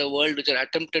 countries in the world which are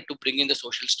attempted to bring in the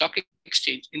social stock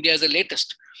exchange. India is the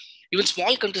latest. Even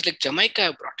small countries like Jamaica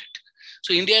have brought it.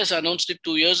 So India has announced it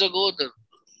 2 years ago.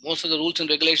 Most of the rules and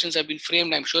regulations have been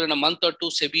framed. I'm sure in a month or two,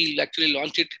 SEBI will actually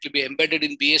launch it. It will be embedded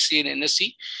in BSc and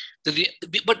NSC.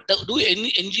 But do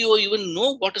any NGO even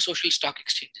know what a social stock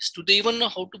exchange is? Do they even know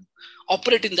how to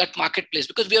operate in that marketplace?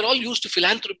 Because we are all used to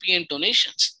philanthropy and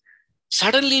donations.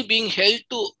 Suddenly being held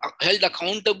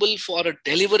accountable for a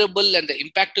deliverable and the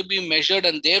impact to be measured,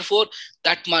 and therefore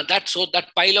that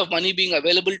pile of money being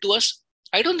available to us,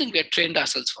 I don't think we have trained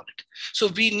ourselves for it. So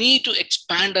we need to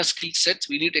expand our skill sets.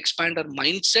 We need to expand our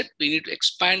mindset. We need to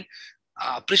expand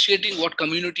appreciating what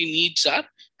community needs are.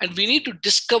 And we need to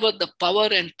discover the power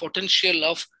and potential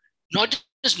of not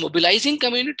just mobilizing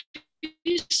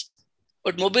communities,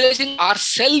 but mobilizing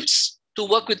ourselves to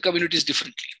work with communities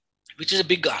differently, which is a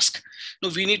big ask. No,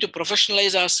 we need to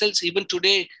professionalize ourselves. Even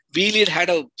today, V-LEAD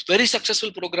had a very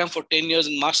successful program for 10 years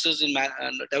in Masters in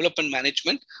Development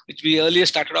Management, which we earlier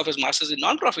started off as Masters in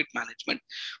Non-Profit Management.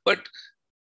 But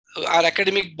our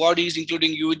academic bodies,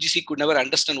 including UGC, could never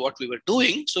understand what we were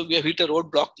doing. So we have hit a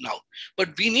roadblock now.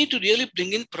 But we need to really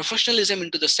bring in professionalism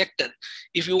into the sector.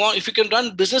 If you can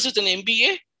run business with an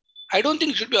MBA, I don't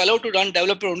think you should be allowed to run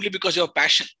developer only because you have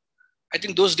passion. I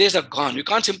think those days are gone. You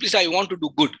can't simply say, I want to do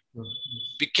good.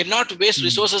 We cannot waste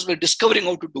resources by discovering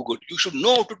how to do good. You should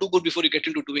know how to do good before you get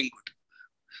into doing good.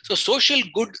 So social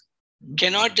good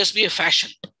cannot just be a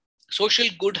fashion. Social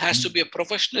good has to be a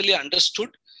professionally understood,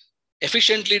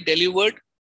 efficiently delivered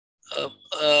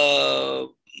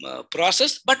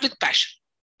process, but with passion,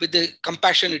 with the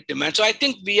compassion it demands. So I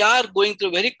think we are going through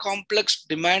a very complex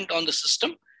demand on the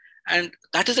system. And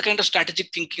that is the kind of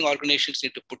strategic thinking organizations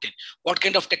need to put in. What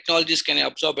kind of technologies can I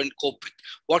absorb and cope with?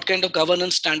 What kind of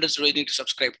governance standards do I need to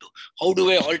subscribe to? How do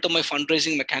I alter my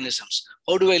fundraising mechanisms?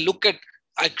 How do I look at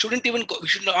we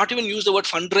should not even use the word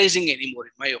fundraising anymore,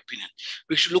 in my opinion.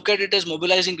 We should look at it as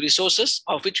mobilizing resources,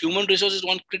 of which human resources is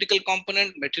one critical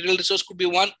component, material resource could be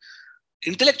one,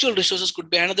 intellectual resources could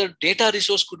be another, data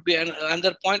resource could be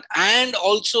another point, and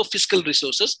also fiscal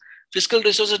resources. Fiscal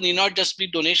resources need not just be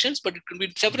donations, but it can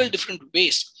be several different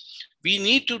ways. We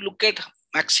need to look at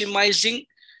maximizing,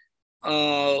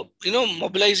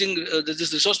 mobilizing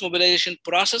this resource mobilization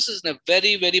processes in a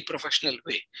very, very professional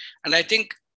way. And I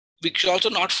think we should also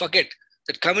not forget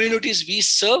that communities we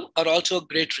serve are also a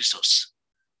great resource.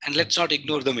 And let's not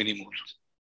ignore them anymore.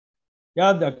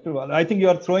 Yeah, Dr. I think you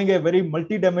are throwing a very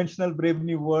multi-dimensional brave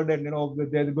new word, and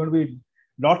there's going to be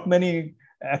not many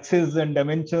axes and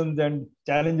dimensions and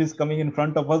challenges coming in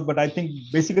front of us. But I think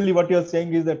basically what you're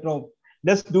saying is that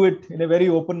let's do it in a very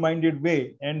open-minded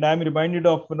way. And I'm reminded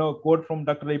of a quote from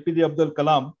Dr. APJ Abdul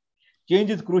Kalam: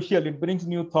 "Change is crucial. It brings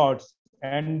new thoughts,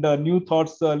 and new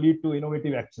thoughts lead to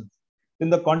innovative actions." In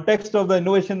the context of the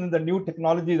innovation and the new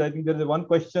technologies, I think there is one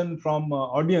question from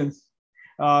audience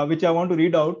which I want to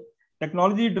read out.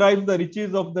 Technology drives the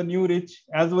riches of the new rich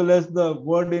as well as the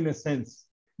world in a sense.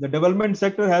 The development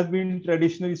sector has been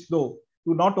traditionally slow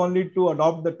to not only to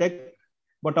adopt the tech,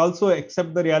 but also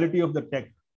accept the reality of the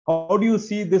tech. How do you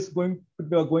see this going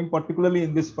particularly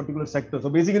in this particular sector? So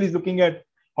basically it's looking at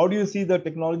how do you see the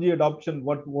technology adoption?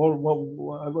 What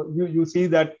you see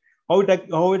that how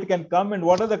it can come, and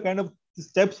what are the kind of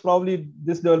steps probably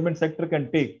this development sector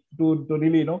can take to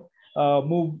really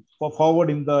move forward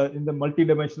in the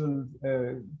multidimensional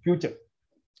future?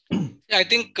 I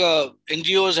think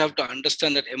NGOs have to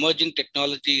understand that emerging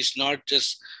technology is not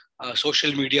just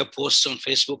social media posts on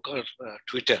Facebook or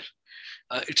Twitter.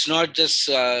 It's not just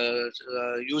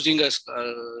using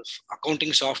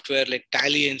accounting software like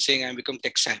Tally and saying I become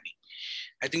tech savvy.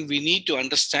 I think we need to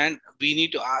understand,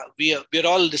 we are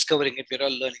all discovering it, we're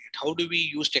all learning it. How do we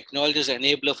use technology as an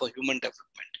enabler for human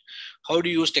development? How do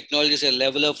you use technology as a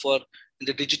leveler for in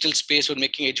the digital space for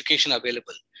making education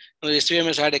available? SVM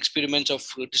has had experiments of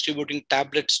distributing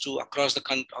tablets to across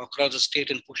the state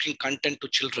and pushing content to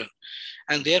children.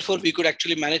 And therefore, we could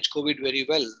actually manage COVID very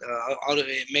well, or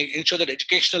ensure that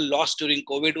educational loss during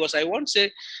COVID was, I won't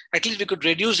say, at least we could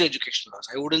reduce the educational loss.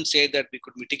 I wouldn't say that we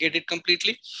could mitigate it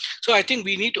completely. So I think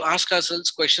we need to ask ourselves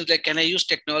questions like, can I use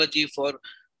technology for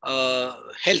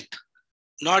health?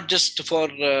 Not just for,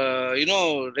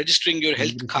 registering your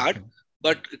health card,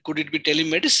 but could it be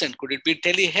telemedicine? Could it be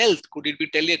telehealth? Could it be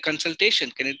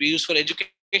teleconsultation? Can it be used for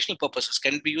educational purposes?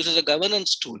 Can it be used as a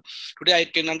governance tool? Today, I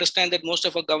can understand that most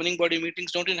of our governing body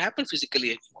meetings don't even happen physically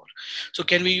anymore. So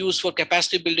can we use for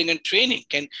capacity building and training?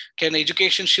 Can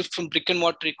education shift from brick and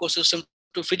mortar ecosystem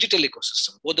to digital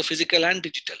ecosystem, both the physical and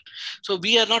digital? So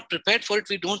we are not prepared for it.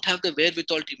 We don't have the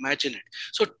wherewithal to imagine it.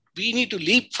 So we need to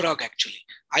leapfrog actually.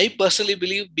 I personally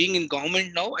believe being in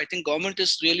government now, I think government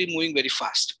is really moving very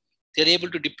fast. They're able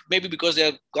to, maybe because they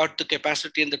have got the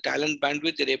capacity and the talent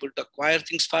bandwidth, they're able to acquire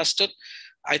things faster.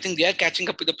 I think they are catching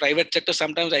up with the private sector.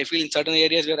 Sometimes I feel in certain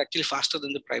areas we are actually faster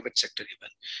than the private sector even.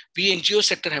 We NGO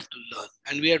sector have to learn,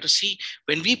 and we have to see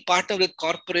when we partner with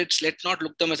corporates, let's not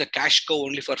look them as a cash cow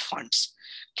only for funds.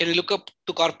 Can we look up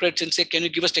to corporates and say, can you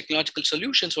give us technological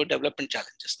solutions for development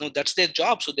challenges? No, that's their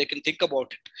job, so they can think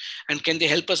about it. And can they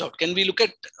help us out? Can we look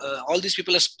at all these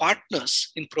people as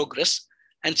partners in progress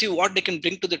and see what they can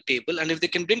bring to the table? And if they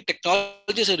can bring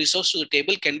technology as a resource to the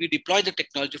table, can we deploy the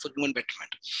technology for human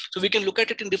betterment? So we can look at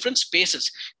it in different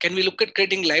spaces. Can we look at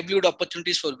creating livelihood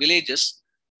opportunities for villages,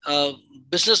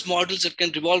 business models that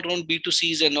can revolve around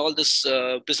B2Cs and all this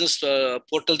business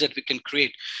portals that we can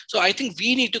create? So I think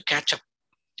we need to catch up.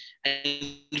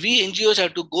 And we NGOs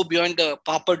have to go beyond the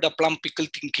papad, the plum pickle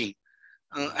thinking.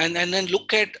 And then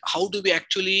look at how do we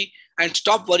actually, and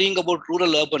stop worrying about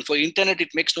rural urban. For internet, it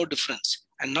makes no difference.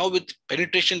 And now with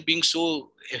penetration being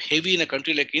so heavy in a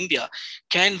country like India,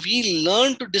 can we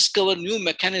learn to discover new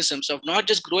mechanisms of not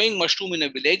just growing mushroom in a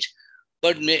village,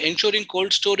 but ensuring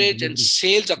cold storage and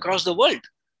sales across the world?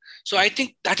 So I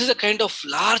think that is a kind of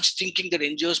large thinking that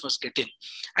NGOs must get in.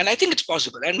 And I think it's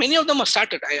possible. And many of them have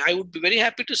started. I would be very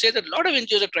happy to say that a lot of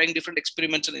NGOs are trying different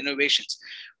experiments and innovations.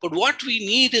 But what we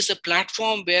need is a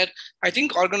platform where I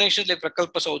think organizations like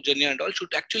Prakalpa, Soujanya and all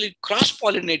should actually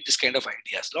cross-pollinate this kind of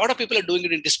ideas. A lot of people are doing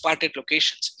it in disparate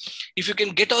locations. If you can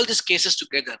get all these cases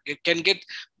together, you can get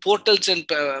portals and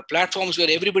platforms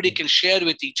where everybody can share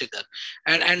with each other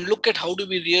and look at how do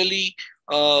we really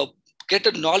get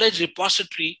a knowledge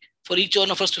repository for each one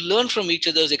of us to learn from each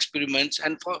other's experiments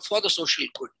and for the social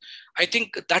good. I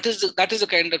think that is the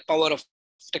kind of power of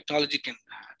technology can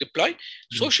deploy.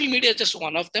 Social media is just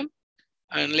one of them.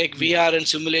 And like VR and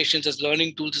simulations as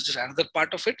learning tools is just another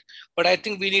part of it. But I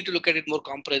think we need to look at it more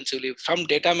comprehensively, from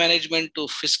data management to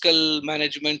fiscal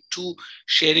management to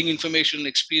sharing information and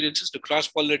experiences to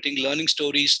cross-pollinating learning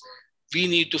stories. We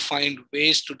need to find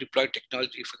ways to deploy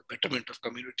technology for the betterment of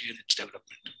community and its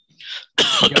development.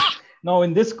 Yeah. Now,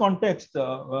 in this context,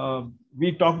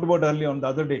 we talked about earlier on the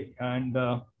other day, and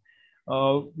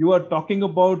you are talking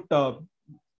about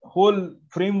whole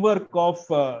framework of,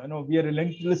 we are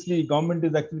relentlessly, government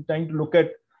is actually trying to look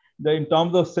at in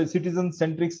terms of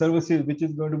citizen-centric services, which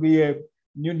is going to be a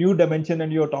new dimension.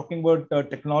 And you're talking about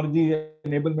technology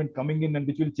enablement coming in, and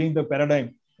which will change the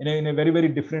paradigm in a very, very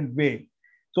different way.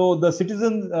 So the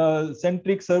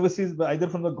citizen-centric services, either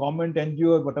from the government,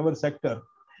 NGO, or whatever sector,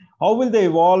 how will they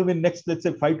evolve in next, let's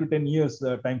say, 5 to 10 years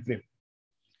time frame?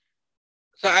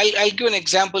 So I'll give an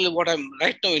example of what I'm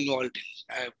right now involved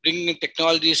in, bringing in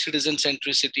technology, citizen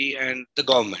centricity, and the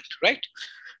government. Right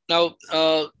now,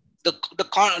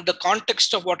 the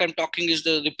context of what I'm talking is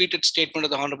the repeated statement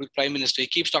of the Honorable Prime Minister. He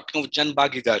keeps talking of Jan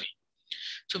Bhagidari.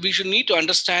 So we should need to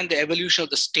understand the evolution of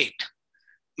the state.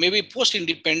 Maybe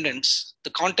post-independence, the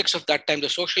context of that time, the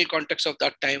social context of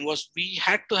that time was we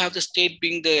had to have the state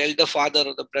being the elder father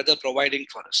or the brother providing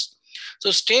for us.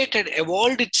 So state had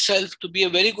evolved itself to be a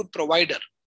very good provider.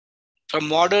 From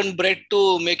modern bread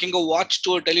to making a watch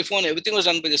to a telephone, everything was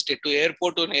done by the state, to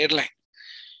airport to an airline.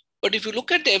 But if you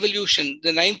look at the evolution,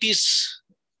 the 90s,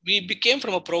 we became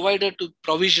from a provider to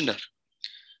provisioner.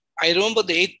 I remember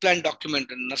the 8th plan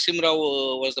document, and Narasimha Rao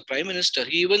was the Prime Minister.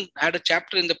 He even had a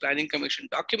chapter in the Planning Commission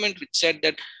document which said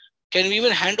that, can we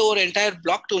even hand over an entire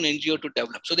block to an NGO to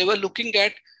develop? So they were looking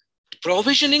at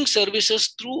provisioning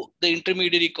services through the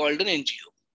intermediary called an NGO.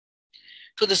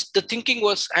 So the thinking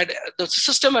was, the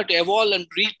system had to evolve and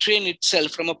retrain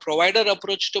itself from a provider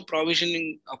approach to a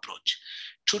provisioning approach.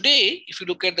 Today, if you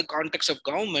look at the context of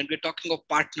government, we're talking of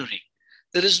partnering.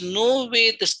 There is no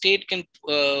way the state can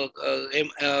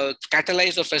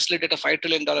catalyze or facilitate a $5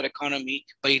 trillion economy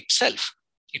by itself.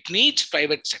 It needs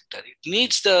private sector. It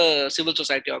needs the civil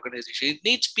society organization. It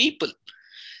needs people.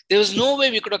 There was no way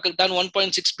we could have done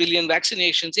 1.6 billion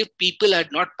vaccinations if people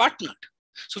had not partnered.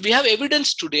 So we have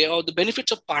evidence today of the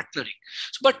benefits of partnering.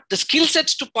 But the skill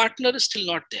sets to partner is still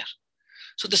not there.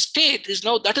 So the state is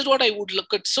now, that is what I would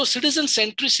look at. So citizen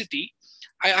centricity,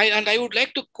 I would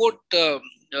like to quote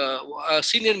a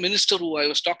senior minister who I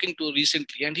was talking to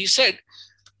recently, and he said,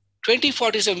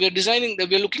 2047,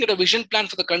 we are looking at a vision plan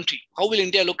for the country. How will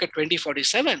India look at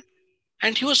 2047?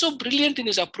 And he was so brilliant in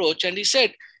his approach. And he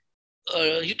said,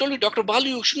 he told me, Dr. Balu,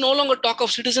 you should no longer talk of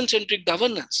citizen-centric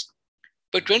governance.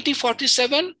 By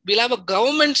 2047, we'll have a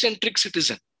government-centric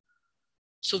citizen.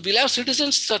 So we'll have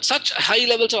citizens at such high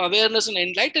levels of awareness and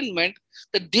enlightenment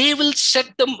that they will set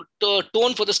the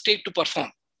tone for the state to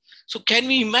perform. So can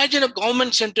we imagine a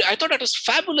government-centric? I thought that was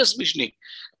fabulous visioning.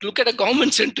 Look at a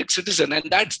government-centric citizen, and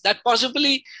that's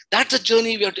a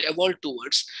journey we have to evolve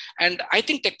towards. And I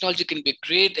think technology can be a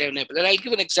great enabler. And I'll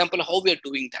give an example of how we are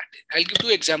doing that. I'll give 2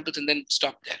 examples and then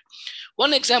stop there.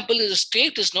 One example is the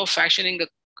state is now fashioning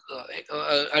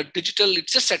a digital.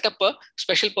 It's just set up a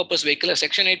special purpose vehicle, a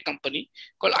Section 8 company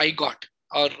called iGot,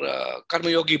 or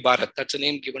Karmayogi Bharat. That's the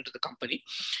name given to the company.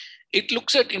 It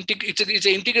looks at, it's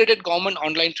an integrated government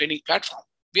online training platform.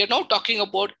 We are now talking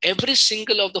about every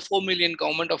single of the 4 million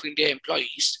government of India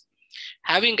employees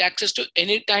having access to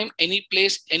any time, any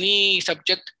place, any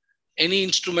subject, any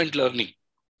instrument learning.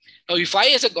 Now, if I,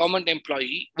 as a government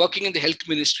employee working in the health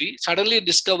ministry, suddenly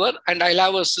discover, and I'll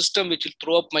have a system which will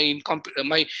throw up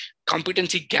my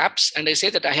competency gaps, and I say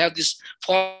that I have these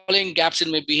following gaps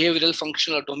in my behavioral,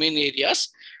 functional, or domain areas,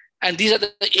 and these are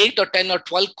the 8 or 10 or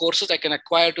 12 courses I can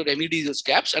acquire to remedy those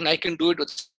gaps, and I can do it with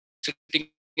sitting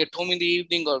at home in the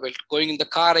evening, or while going in the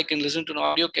car. I can listen to an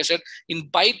audio cassette in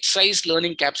bite-sized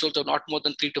learning capsules of not more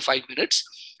than 3 to 5 minutes.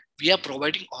 We are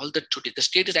providing all that today. The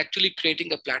state is actually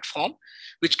creating a platform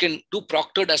which can do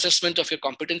proctored assessment of your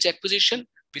competency acquisition,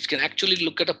 which can actually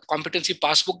look at a competency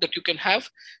passbook that you can have,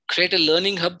 create a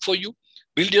learning hub for you,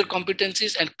 build your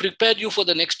competencies, and prepare you for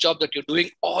the next job that you're doing,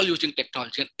 all using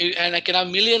technology. And I can have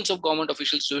millions of government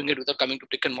officials doing it without coming to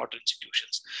brick and mortar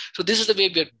institutions. So this is the way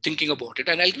we are thinking about it.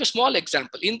 And I'll give a small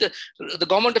example. The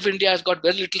government of India has got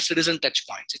very little citizen touch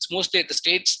points. It's mostly at the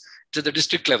states, to the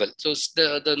district level. So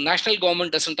the national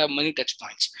government doesn't have many touch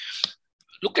points.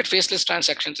 Look at faceless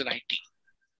transactions in IT,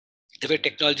 the way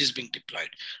technology is being deployed.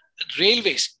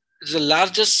 Railways is the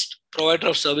largest provider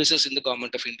of services in the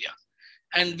government of India.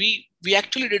 And we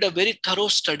actually did a very thorough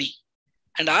study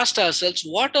and asked ourselves,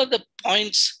 what are the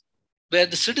points where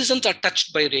the citizens are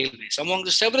touched by railways? Among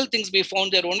the several things we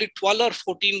found, there are only 12 or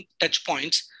 14 touch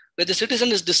points where the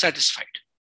citizen is dissatisfied.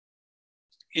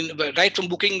 right from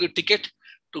booking a ticket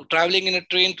to traveling in a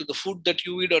train to the food that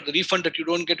you eat or the refund that you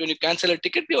don't get when you cancel a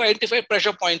ticket, we identify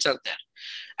pressure points are there.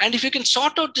 And if you can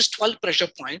sort out this 12 pressure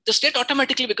points, the state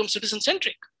automatically becomes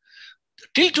citizen-centric.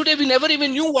 Till today, we never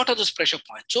even knew what are those pressure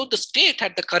points. So the state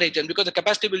had the courage, and because the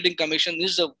Capacity Building Commission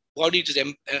is a body which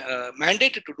is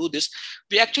mandated to do this,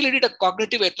 we actually did a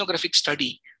cognitive ethnographic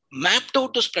study, mapped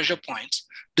out those pressure points,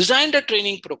 designed a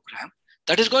training program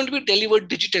that is going to be delivered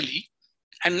digitally.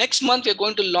 And next month, we're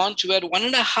going to launch where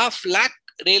 1.5 lakh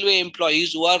railway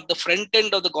employees who are the front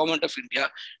end of the government of India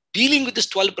dealing with these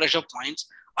 12 pressure points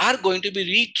are going to be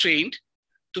retrained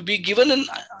to be given an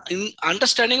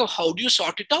understanding of how do you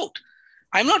sort it out.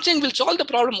 I'm not saying we'll solve the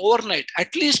problem overnight.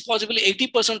 At least possibly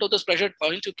 80% of those pressure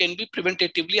points you can be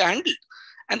preventatively handled.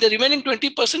 And the remaining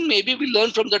 20%, maybe we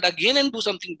learn from that again and do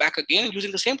something back again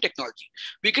using the same technology.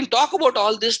 We can talk about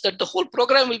all this, that the whole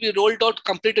program will be rolled out,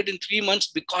 completed in 3 months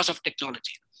because of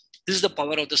technology. This is the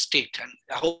power of the state and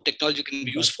how technology can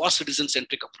be used for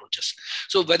citizen-centric approaches.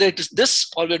 So whether it is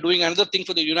this or we're doing another thing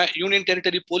for the Union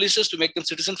Territory polices to make them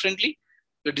citizen-friendly,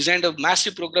 we designed a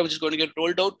massive program which is going to get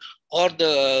rolled out, or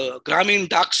the Grameen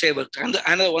Dak Sevak and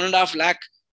another 1.5 lakh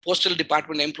postal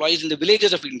department employees in the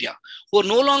villages of India who are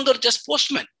no longer just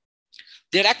postmen.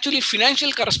 They're actually financial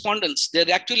correspondents.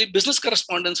 They're actually business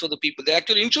correspondents for the people. They're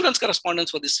actually insurance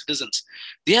correspondents for the citizens.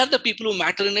 They are the people who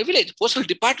matter in a village. Postal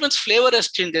department's flavor has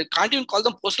changed. They can't even call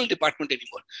them postal department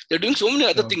anymore. They're doing so many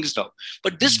other things now.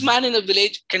 But this man in a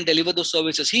village can deliver those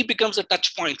services. He becomes a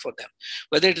touch point for them.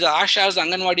 Whether it's the Ashas, the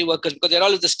Anganwadi workers, because they're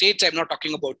all in the states, I'm not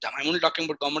talking about them. I'm only talking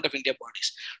about Government of India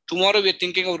bodies. Tomorrow we're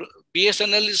thinking of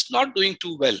BSNL is not doing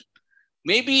too well.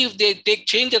 Maybe if they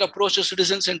change their approach to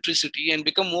citizen centricity and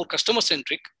become more customer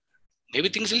centric, maybe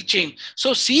things will change.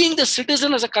 So seeing the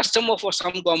citizen as a customer for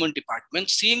some government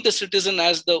departments, seeing the citizen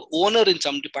as the owner in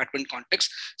some department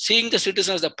context, seeing the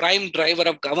citizen as the prime driver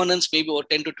of governance maybe over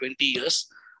 10 to 20 years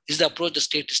is the approach the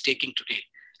state is taking today.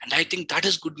 And I think that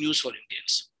is good news for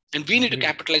Indians. And we need to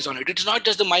capitalize on it. It's not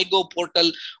just the MyGov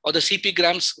portal or the CP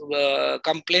Grams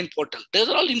complaint portal. Those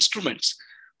are all instruments.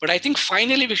 But I think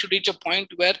finally we should reach a point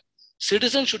where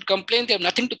citizens should complain. They have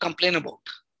nothing to complain about.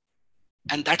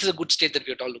 And that is a good state that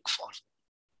we all look for.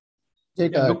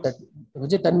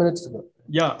 Vijay, 10 minutes to go.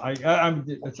 Yeah,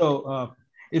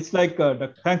 it's like,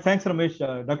 thanks Ramesh.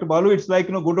 Dr. Balu, it's like,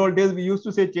 good old days, we used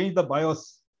to say, change the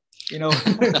BIOS,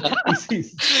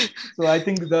 So I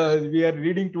think we are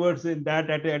reading towards that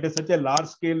at such a large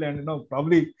scale. And,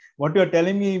 probably what you're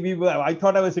telling me, I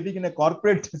thought I was sitting in a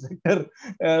corporate sector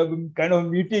kind of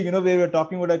meeting, where we were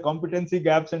talking about competency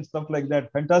gaps and stuff like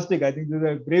that. Fantastic. I think this is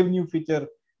a brave new feature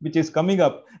which is coming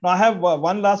up. Now I have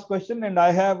one last question, and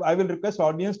I will request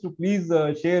audience to please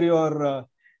share your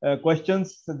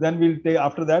questions. Then we'll take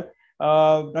after that.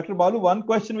 Dr. Balu, one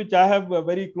question which I have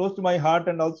very close to my heart,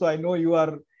 and also I know you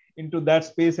are into that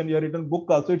space and you have written book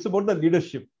also. It's about the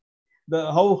leadership,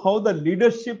 how the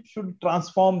leadership should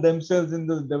transform themselves in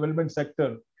the development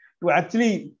sector to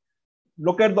actually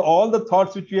look at all the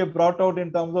thoughts which we have brought out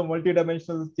in terms of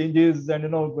multidimensional changes and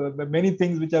many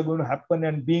things which are going to happen,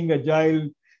 and being agile,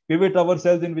 pivot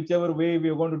ourselves in whichever way we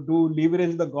are going to do,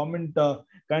 leverage the government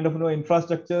kind of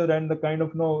infrastructure and the kind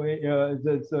of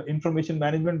information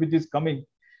management which is coming.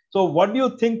 So what do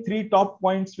you think 3 top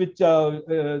points which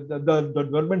the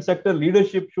development sector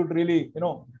leadership should really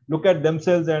look at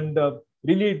themselves and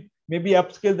really maybe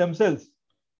upscale themselves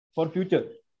for future?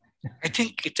 I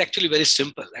think it's actually very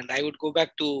simple, and I would go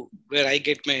back to where I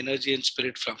get my energy and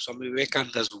spirit from, Swami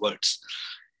Vivekananda's words.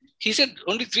 He said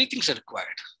only 3 things are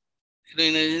required.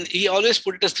 He always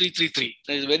put it as 3-3-3.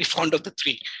 He's very fond of the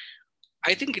 3.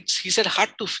 I think he said heart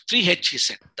to 3 H. He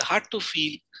said the heart to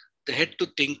feel, the head to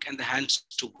think, and the hands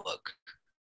to work.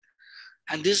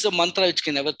 And this is a mantra which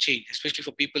can never change, especially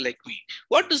for people like me.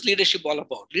 What is leadership all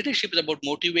about? Leadership is about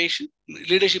motivation.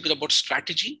 Leadership is about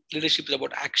strategy. Leadership is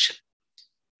about action.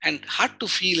 And heart to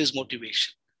feel is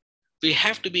motivation. We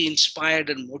have to be inspired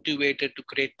and motivated to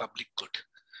create public good.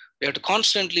 We have to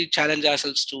constantly challenge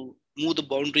ourselves to move the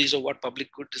boundaries of what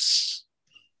public good is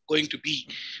going to be.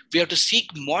 We have to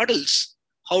seek models.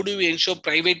 How do we ensure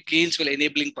private gains while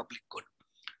enabling public good?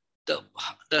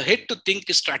 The head to think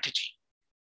is strategy.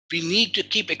 We need to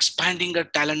keep expanding our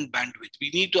talent bandwidth.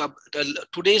 We need to,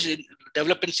 today's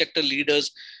development sector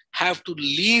leaders have to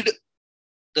lead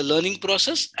the learning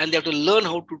process, and they have to learn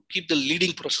how to keep the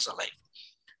leading process alive.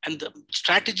 And the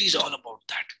strategy is all about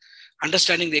that.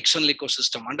 Understanding the external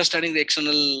ecosystem, understanding the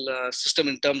external system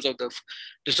in terms of the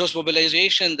resource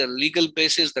mobilization, the legal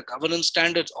basis, the governance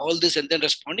standards, all this, and then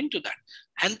responding to that.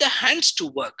 And the hands to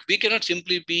work. We cannot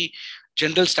simply be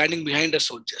generals standing behind our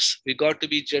soldiers. We got to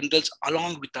be generals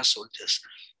along with our soldiers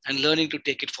and learning to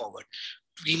take it forward.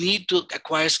 We need to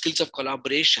acquire skills of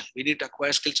collaboration. We need to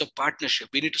acquire skills of partnership.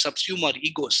 We need to subsume our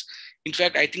egos. In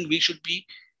fact, I think we should be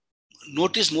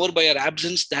noticed more by our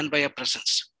absence than by our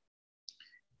presence.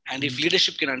 And if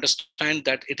leadership can understand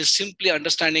that, it is simply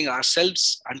understanding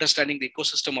ourselves, understanding the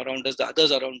ecosystem around us, the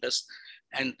others around us,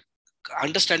 and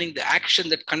understanding the action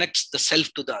that connects the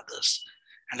self to the others.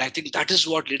 And I think that is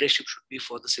what leadership should be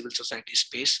for the civil society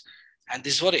space. And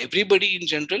this is for everybody in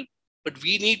general, but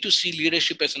we need to see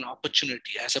leadership as an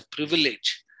opportunity, as a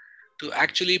privilege to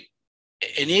actually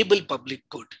enable public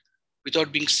good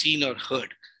without being seen or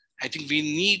heard. I think we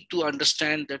need to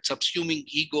understand that subsuming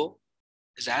ego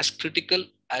is as critical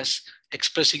as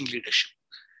expressing leadership.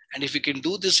 And if we can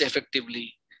do this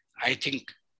effectively, I think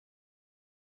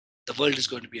the world is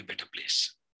going to be a better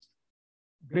place.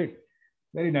 Great.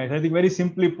 Very nice. I think very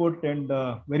simply put and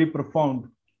very profound.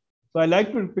 So I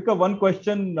like to pick up one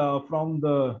question from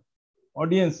the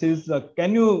audience is,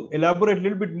 can you elaborate a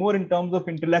little bit more in terms of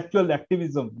intellectual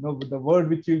activism, the word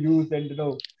which you used, and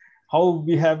how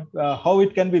we have, how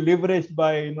it can be leveraged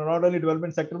by not only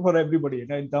development sector, for everybody,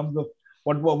 in terms of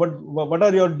what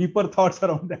are your deeper thoughts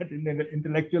around that in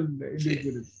intellectual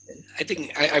individualism? I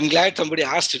think I'm glad somebody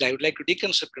asked it. I would like to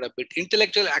deconstruct it a bit.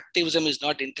 Intellectual activism is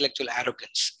not intellectual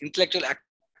arrogance. Intellectual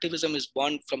activism is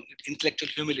born from intellectual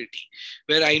humility,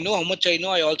 where I know how much I know.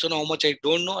 I also know how much I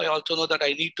don't know. I also know that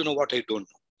I need to know what I don't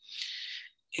know.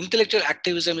 Intellectual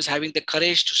activism is having the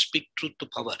courage to speak truth to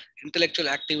power. Intellectual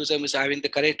activism is having the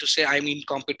courage to say, I'm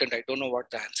incompetent. I don't know what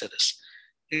the answer is.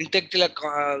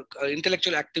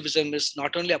 Intellectual activism is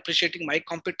not only appreciating my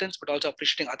competence, but also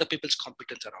appreciating other people's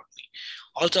competence around me.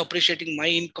 Also appreciating my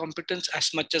incompetence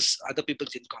as much as other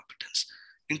people's incompetence.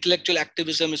 Intellectual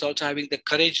activism is also having the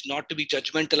courage not to be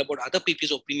judgmental about other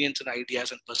people's opinions and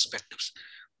ideas and perspectives,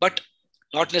 but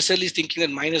not necessarily thinking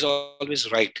that mine is always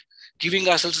right. Giving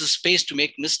ourselves the space to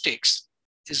make mistakes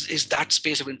is that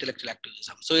space of intellectual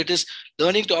activism. So it is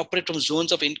learning to operate from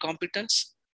zones of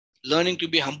incompetence, learning to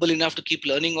be humble enough to keep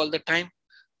learning all the time,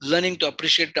 learning to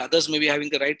appreciate that others may be having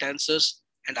the right answers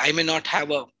and I may not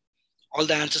have all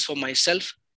the answers for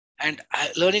myself, and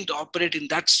learning to operate in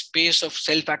that space of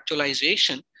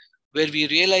self-actualization where we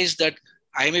realize that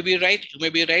I may be right, you may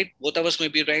be right, both of us may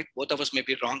be right, both of us may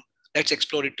be wrong. Let's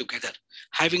explore it together.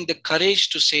 Having the courage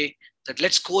to say that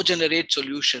let's co-generate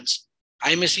solutions.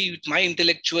 I may see with my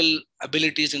intellectual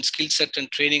abilities and skill set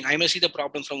and training, I may see the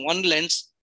problem from one lens,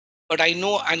 but I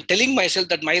know I'm telling myself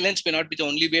that my lens may not be the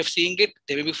only way of seeing it.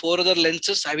 There may be 4 other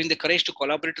lenses. Having the courage to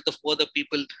collaborate with the 4 other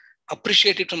people,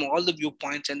 appreciate it from all the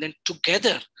viewpoints, and then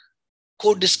together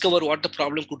co-discover what the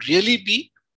problem could really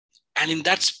be. And in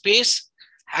that space,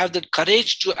 have the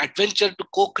courage to adventure to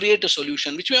co-create a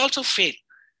solution, which may also fail.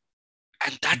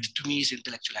 And that to me is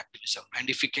intellectual activism. And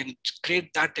if we can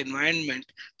create that environment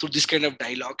through this kind of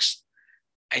dialogues,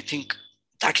 I think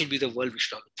that will be the world we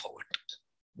should all look forward to.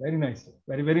 Very nice.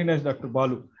 Very, very nice, Dr.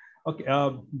 Balu. Okay,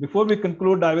 before we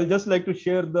conclude, I will just like to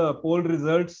share the poll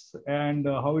results and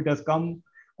how it has come.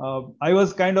 I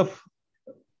was kind of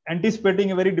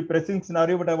anticipating a very depressing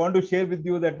scenario, but I want to share with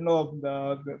you that none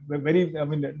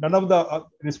of the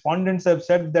respondents have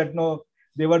said that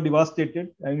they were devastated.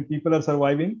 I mean, people are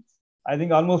surviving. I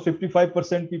think almost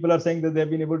 55% people are saying that they've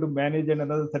been able to manage, and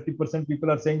another 30%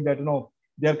 people are saying that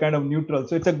they are kind of neutral.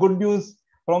 So it's a good news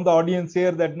from the audience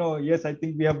here that yes, I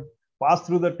think we have passed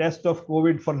through the test of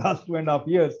COVID for last 2.5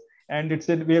 years, and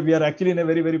we are actually in a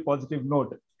very, very positive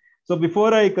note. So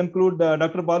before I conclude,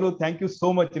 Dr. Balu, thank you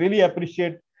so much. Really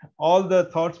appreciate all the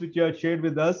thoughts which you have shared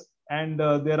with us, and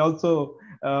they're also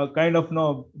kind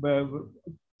of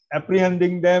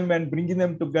apprehending them and bringing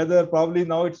them together. Probably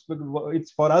now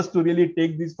it's for us to really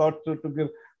take these thoughts to give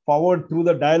forward through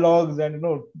the dialogues and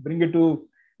bring it to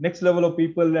next level of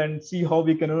people and see how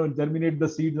we can germinate the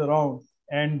seeds around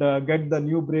and get the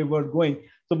new brave word going.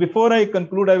 So before I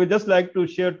conclude, I would just like to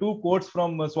share 2 quotes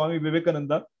from Swami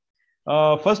Vivekananda.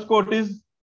 First quote is,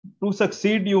 to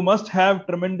succeed, you must have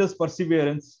tremendous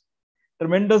perseverance,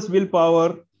 tremendous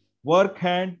willpower, work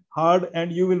hard,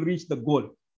 and you will reach the goal.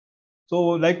 So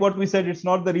like what we said, it's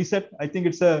not the reset. I think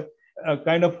it's a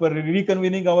kind of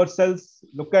reconvening ourselves.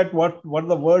 Look at what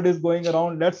the word is going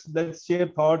around. Let's share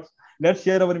thoughts. Let's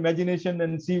share our imagination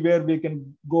and see where we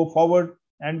can go forward.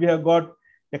 And we have got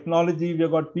technology, we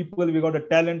have got people, we got a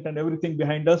talent and everything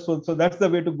behind us. So that's the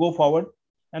way to go forward.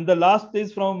 And the last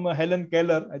is from Helen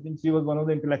Keller. I think she was one of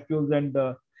the intellectuals and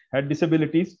had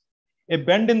disabilities. A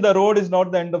bend in the road is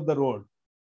not the end of the road,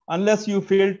 unless you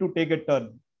fail to take a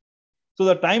turn. So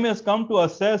the time has come to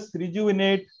assess,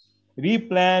 rejuvenate,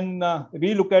 replan,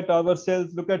 relook at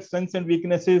ourselves, look at strengths and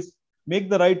weaknesses, make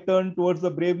the right turn towards the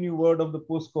brave new world of the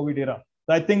post-COVID era.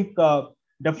 So I think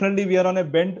definitely we are on a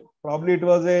bend. Probably it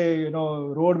was a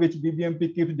road which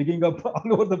BBMP keeps digging up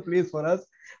all over the place for us.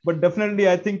 But definitely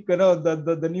I think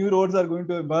the new roads are going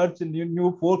to emerge, and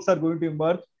new folks are going to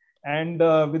emerge. And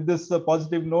with this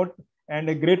positive note and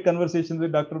a great conversation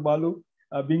with Dr. Balu,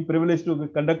 being privileged to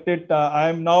conduct it, I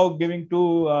am now giving to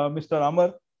Mr.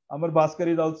 Amar. Amar Bhaskar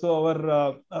is also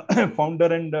our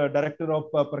founder and director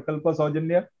of Prakalpa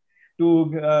Soujanya,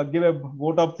 to give a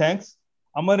vote of thanks.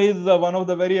 Amar is one of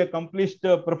the very accomplished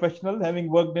professional, having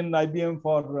worked in IBM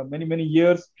for many, many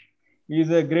years. He is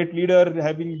a great leader,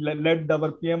 having led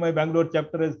our PMI Bangalore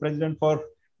chapter as president for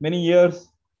many years.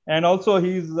 And also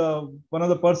he is one of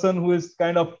the person who is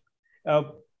kind of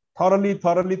thoroughly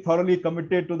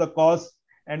committed to the cause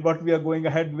and what we are going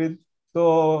ahead with.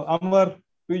 So Amar,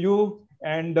 to you,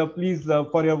 and please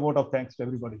for your vote of thanks to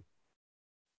everybody.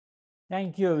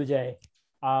 Thank you, Vijay.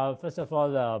 First of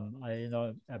all,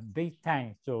 a big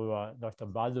thanks to Dr.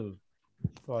 Balu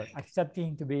for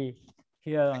accepting to be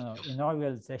here on our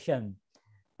inaugural session.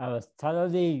 I was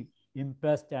thoroughly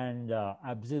impressed and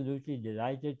absolutely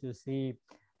delighted to see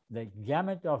the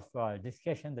gamut of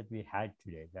discussion that we had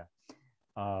today.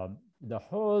 The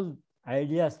whole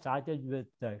idea started with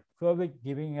COVID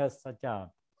giving us such a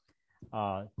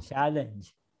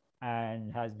challenge,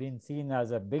 and has been seen as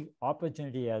a big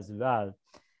opportunity as well.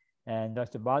 And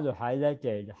Dr. Balu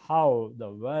highlighted how the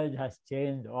world has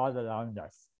changed all around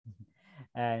us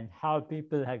and how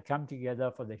people have come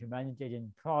together for the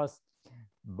humanitarian cause.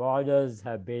 Borders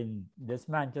have been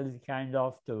dismantled kind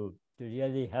of to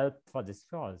really help for this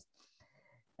cause.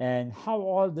 And how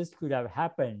all this could have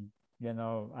happened,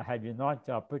 had we not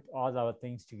put all our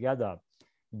things together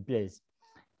in place.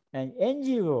 And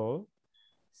NGO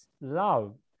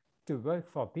love to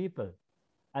work for people.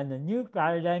 And the new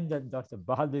paradigm that Dr.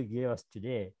 Balu gave us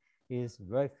today is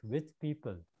work with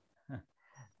people.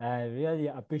 I really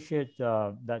appreciate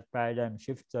that paradigm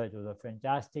shift. It was a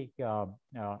fantastic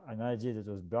energy that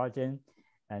was brought in.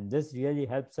 And this really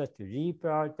helps us to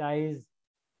reprioritize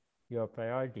your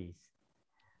priorities.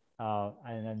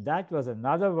 And that was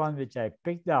another one which I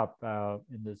picked up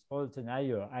in this whole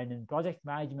scenario. And in project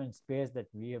management space that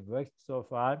we have worked so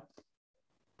far,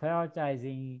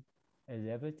 prioritizing is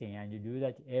everything, and you do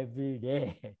that every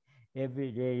day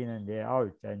in and day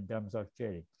out in terms of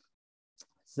training.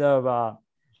 So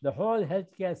the whole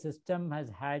healthcare system has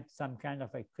had some kind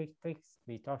of a quick fix.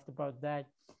 We talked about that.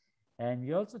 And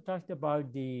we also talked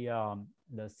about the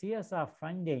CSR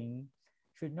funding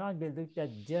should not be looked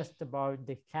at just about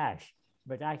the cash,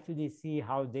 but actually see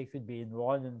how they could be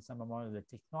involved in some amount of the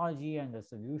technology and the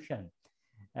solution.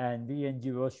 And we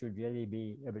NGOs should really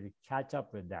be able to catch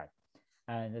up with that,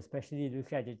 and especially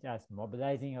look at it as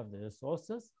mobilizing of the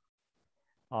resources.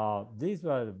 These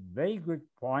were very good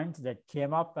points that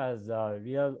came up as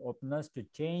real openness to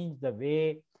change the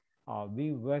way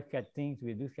we work at things,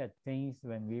 we look at things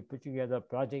when we put together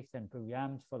projects and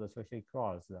programs for the social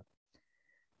cause.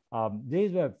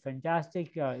 These were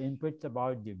fantastic inputs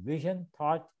about the vision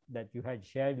thought that you had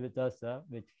shared with us,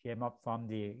 which came up from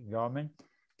the government,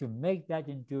 to make that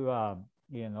into a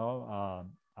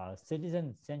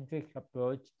citizen-centric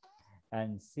approach,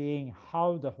 and seeing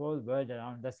how the whole world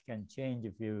around us can change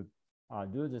if you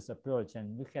do this approach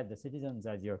and look at the citizens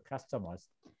as your customers.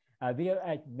 We have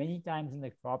at many times in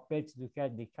the corporates look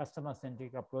at the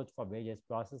customer-centric approach for various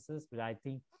processes, but I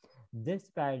think this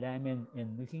paradigm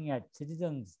in looking at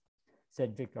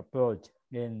citizens-centric approach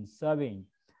in serving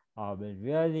will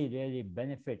really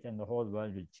benefit, and the whole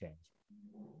world will change.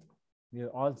 We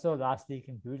also lastly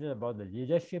concluded about the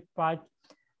leadership part,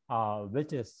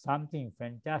 which is something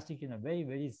fantastic in a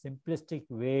very simplistic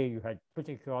way. You had put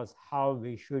across how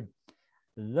we should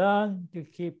learn to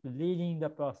keep leading the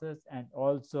process, and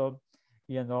also,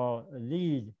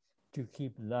 lead to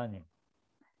keep learning.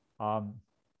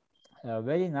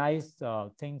 Very nice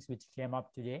things which came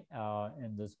up today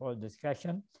in this whole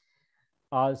discussion.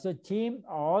 So team,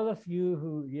 all of you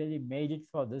who really made it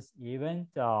for this event,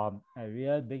 a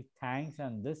real big thanks.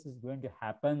 And this is going to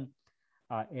happen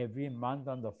every month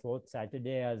on the 4th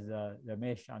Saturday, as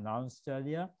Ramesh announced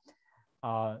earlier.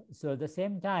 So at the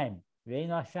same time,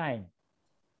 rain or shine,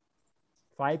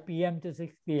 5 p.m. to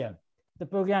 6 p.m., the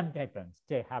program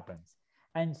happens.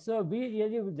 And so we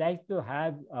really would like to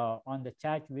have on the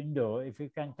chat window, if you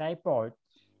can type out,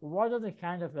 what are the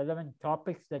kind of relevant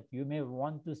topics that you may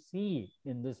want to see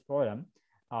in this forum,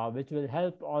 which will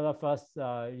help all of us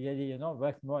really,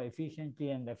 work more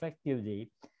efficiently and effectively,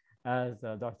 as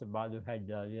Dr. Balu had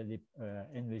really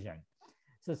envisioned.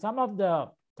 So some of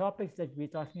the topics that we're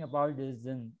talking about is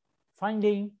in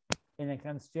funding in a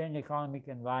constrained economic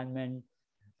environment,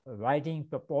 writing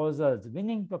proposals,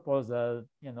 winning proposals,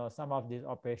 you know, some of these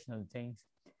operational things,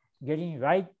 getting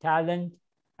right talent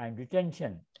and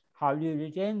retention. How do you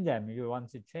retain them? You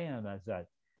want to train them as well.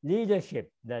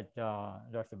 Leadership that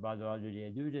Dr. Balu already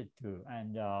alluded to,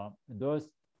 and those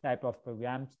type of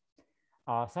programs.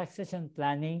 Succession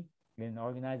planning in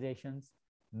organizations,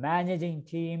 managing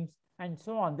teams, and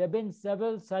so on. There have been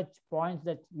several such points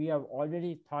that we have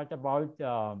already thought about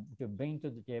to bring to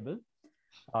the table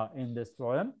in this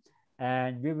forum.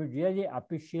 And we would really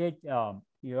appreciate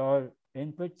your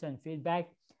inputs and feedback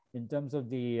in terms of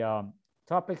the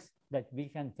topics that we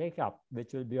can take up,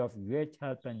 which will be of great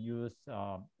help and use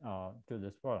to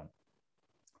this forum.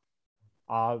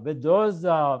 With those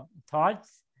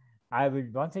thoughts, I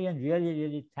would once again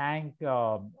really thank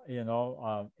SVYM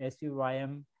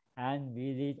and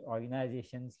V-LEAD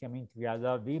organizations coming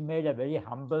together. We made a very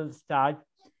humble start,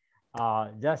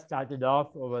 just started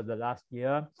off over the last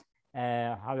year.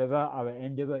 However, our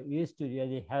endeavor is to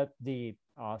really help the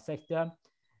sector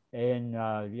in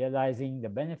realizing the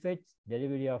benefits,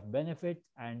 delivery of benefits,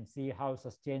 and see how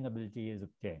sustainability is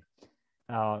obtained.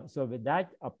 So with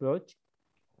that approach,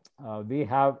 we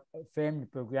have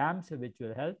framed programs which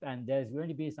will help, and there's going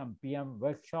to be some PM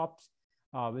workshops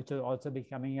which will also be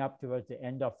coming up towards the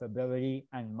end of February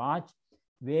and March,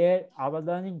 where our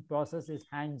learning process is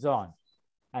hands-on,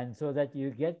 and so that you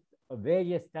get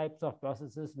various types of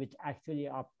processes which actually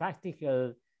are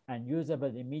practical and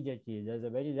usable immediately. There's a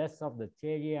very less of the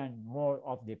theory and more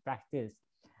of the practice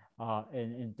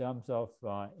in terms of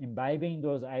imbibing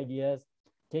those ideas,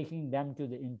 taking them to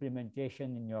the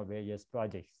implementation in your various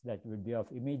projects that would be of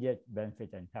immediate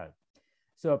benefit and help.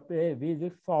 So we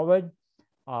look forward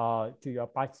to your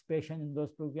participation in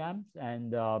those programs,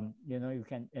 and you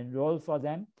can enroll for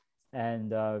them,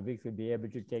 and we could be able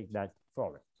to take that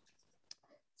forward.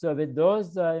 So with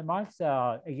those remarks,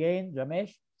 again,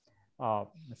 Ramesh,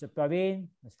 Mr. Praveen,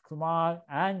 Mr. Kumar,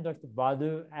 and Dr.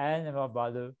 Balu and Emma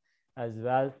Balu as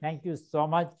well, thank you so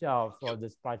much for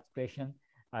this participation.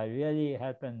 I really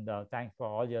help and thank for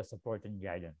all your support and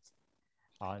guidance.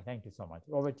 Thank you so much.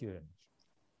 Over to you,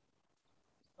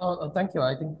 Ramesh. Thank you.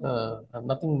 I think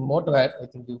nothing more to add. I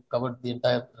think you covered the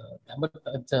entire gamut.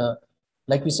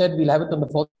 Like we said, we'll have it on the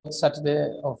 4th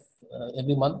Saturday of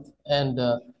every month. And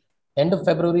end of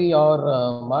February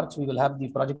or March, we will have the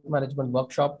project management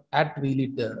workshop at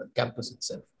V-LEAD campus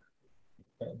itself.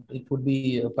 It would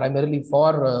be primarily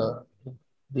for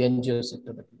the NGO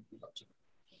sector that we'll be launching.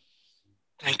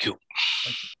 Thank you.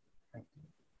 Thank you.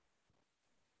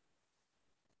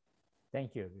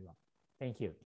 Thank you, everyone. Thank you.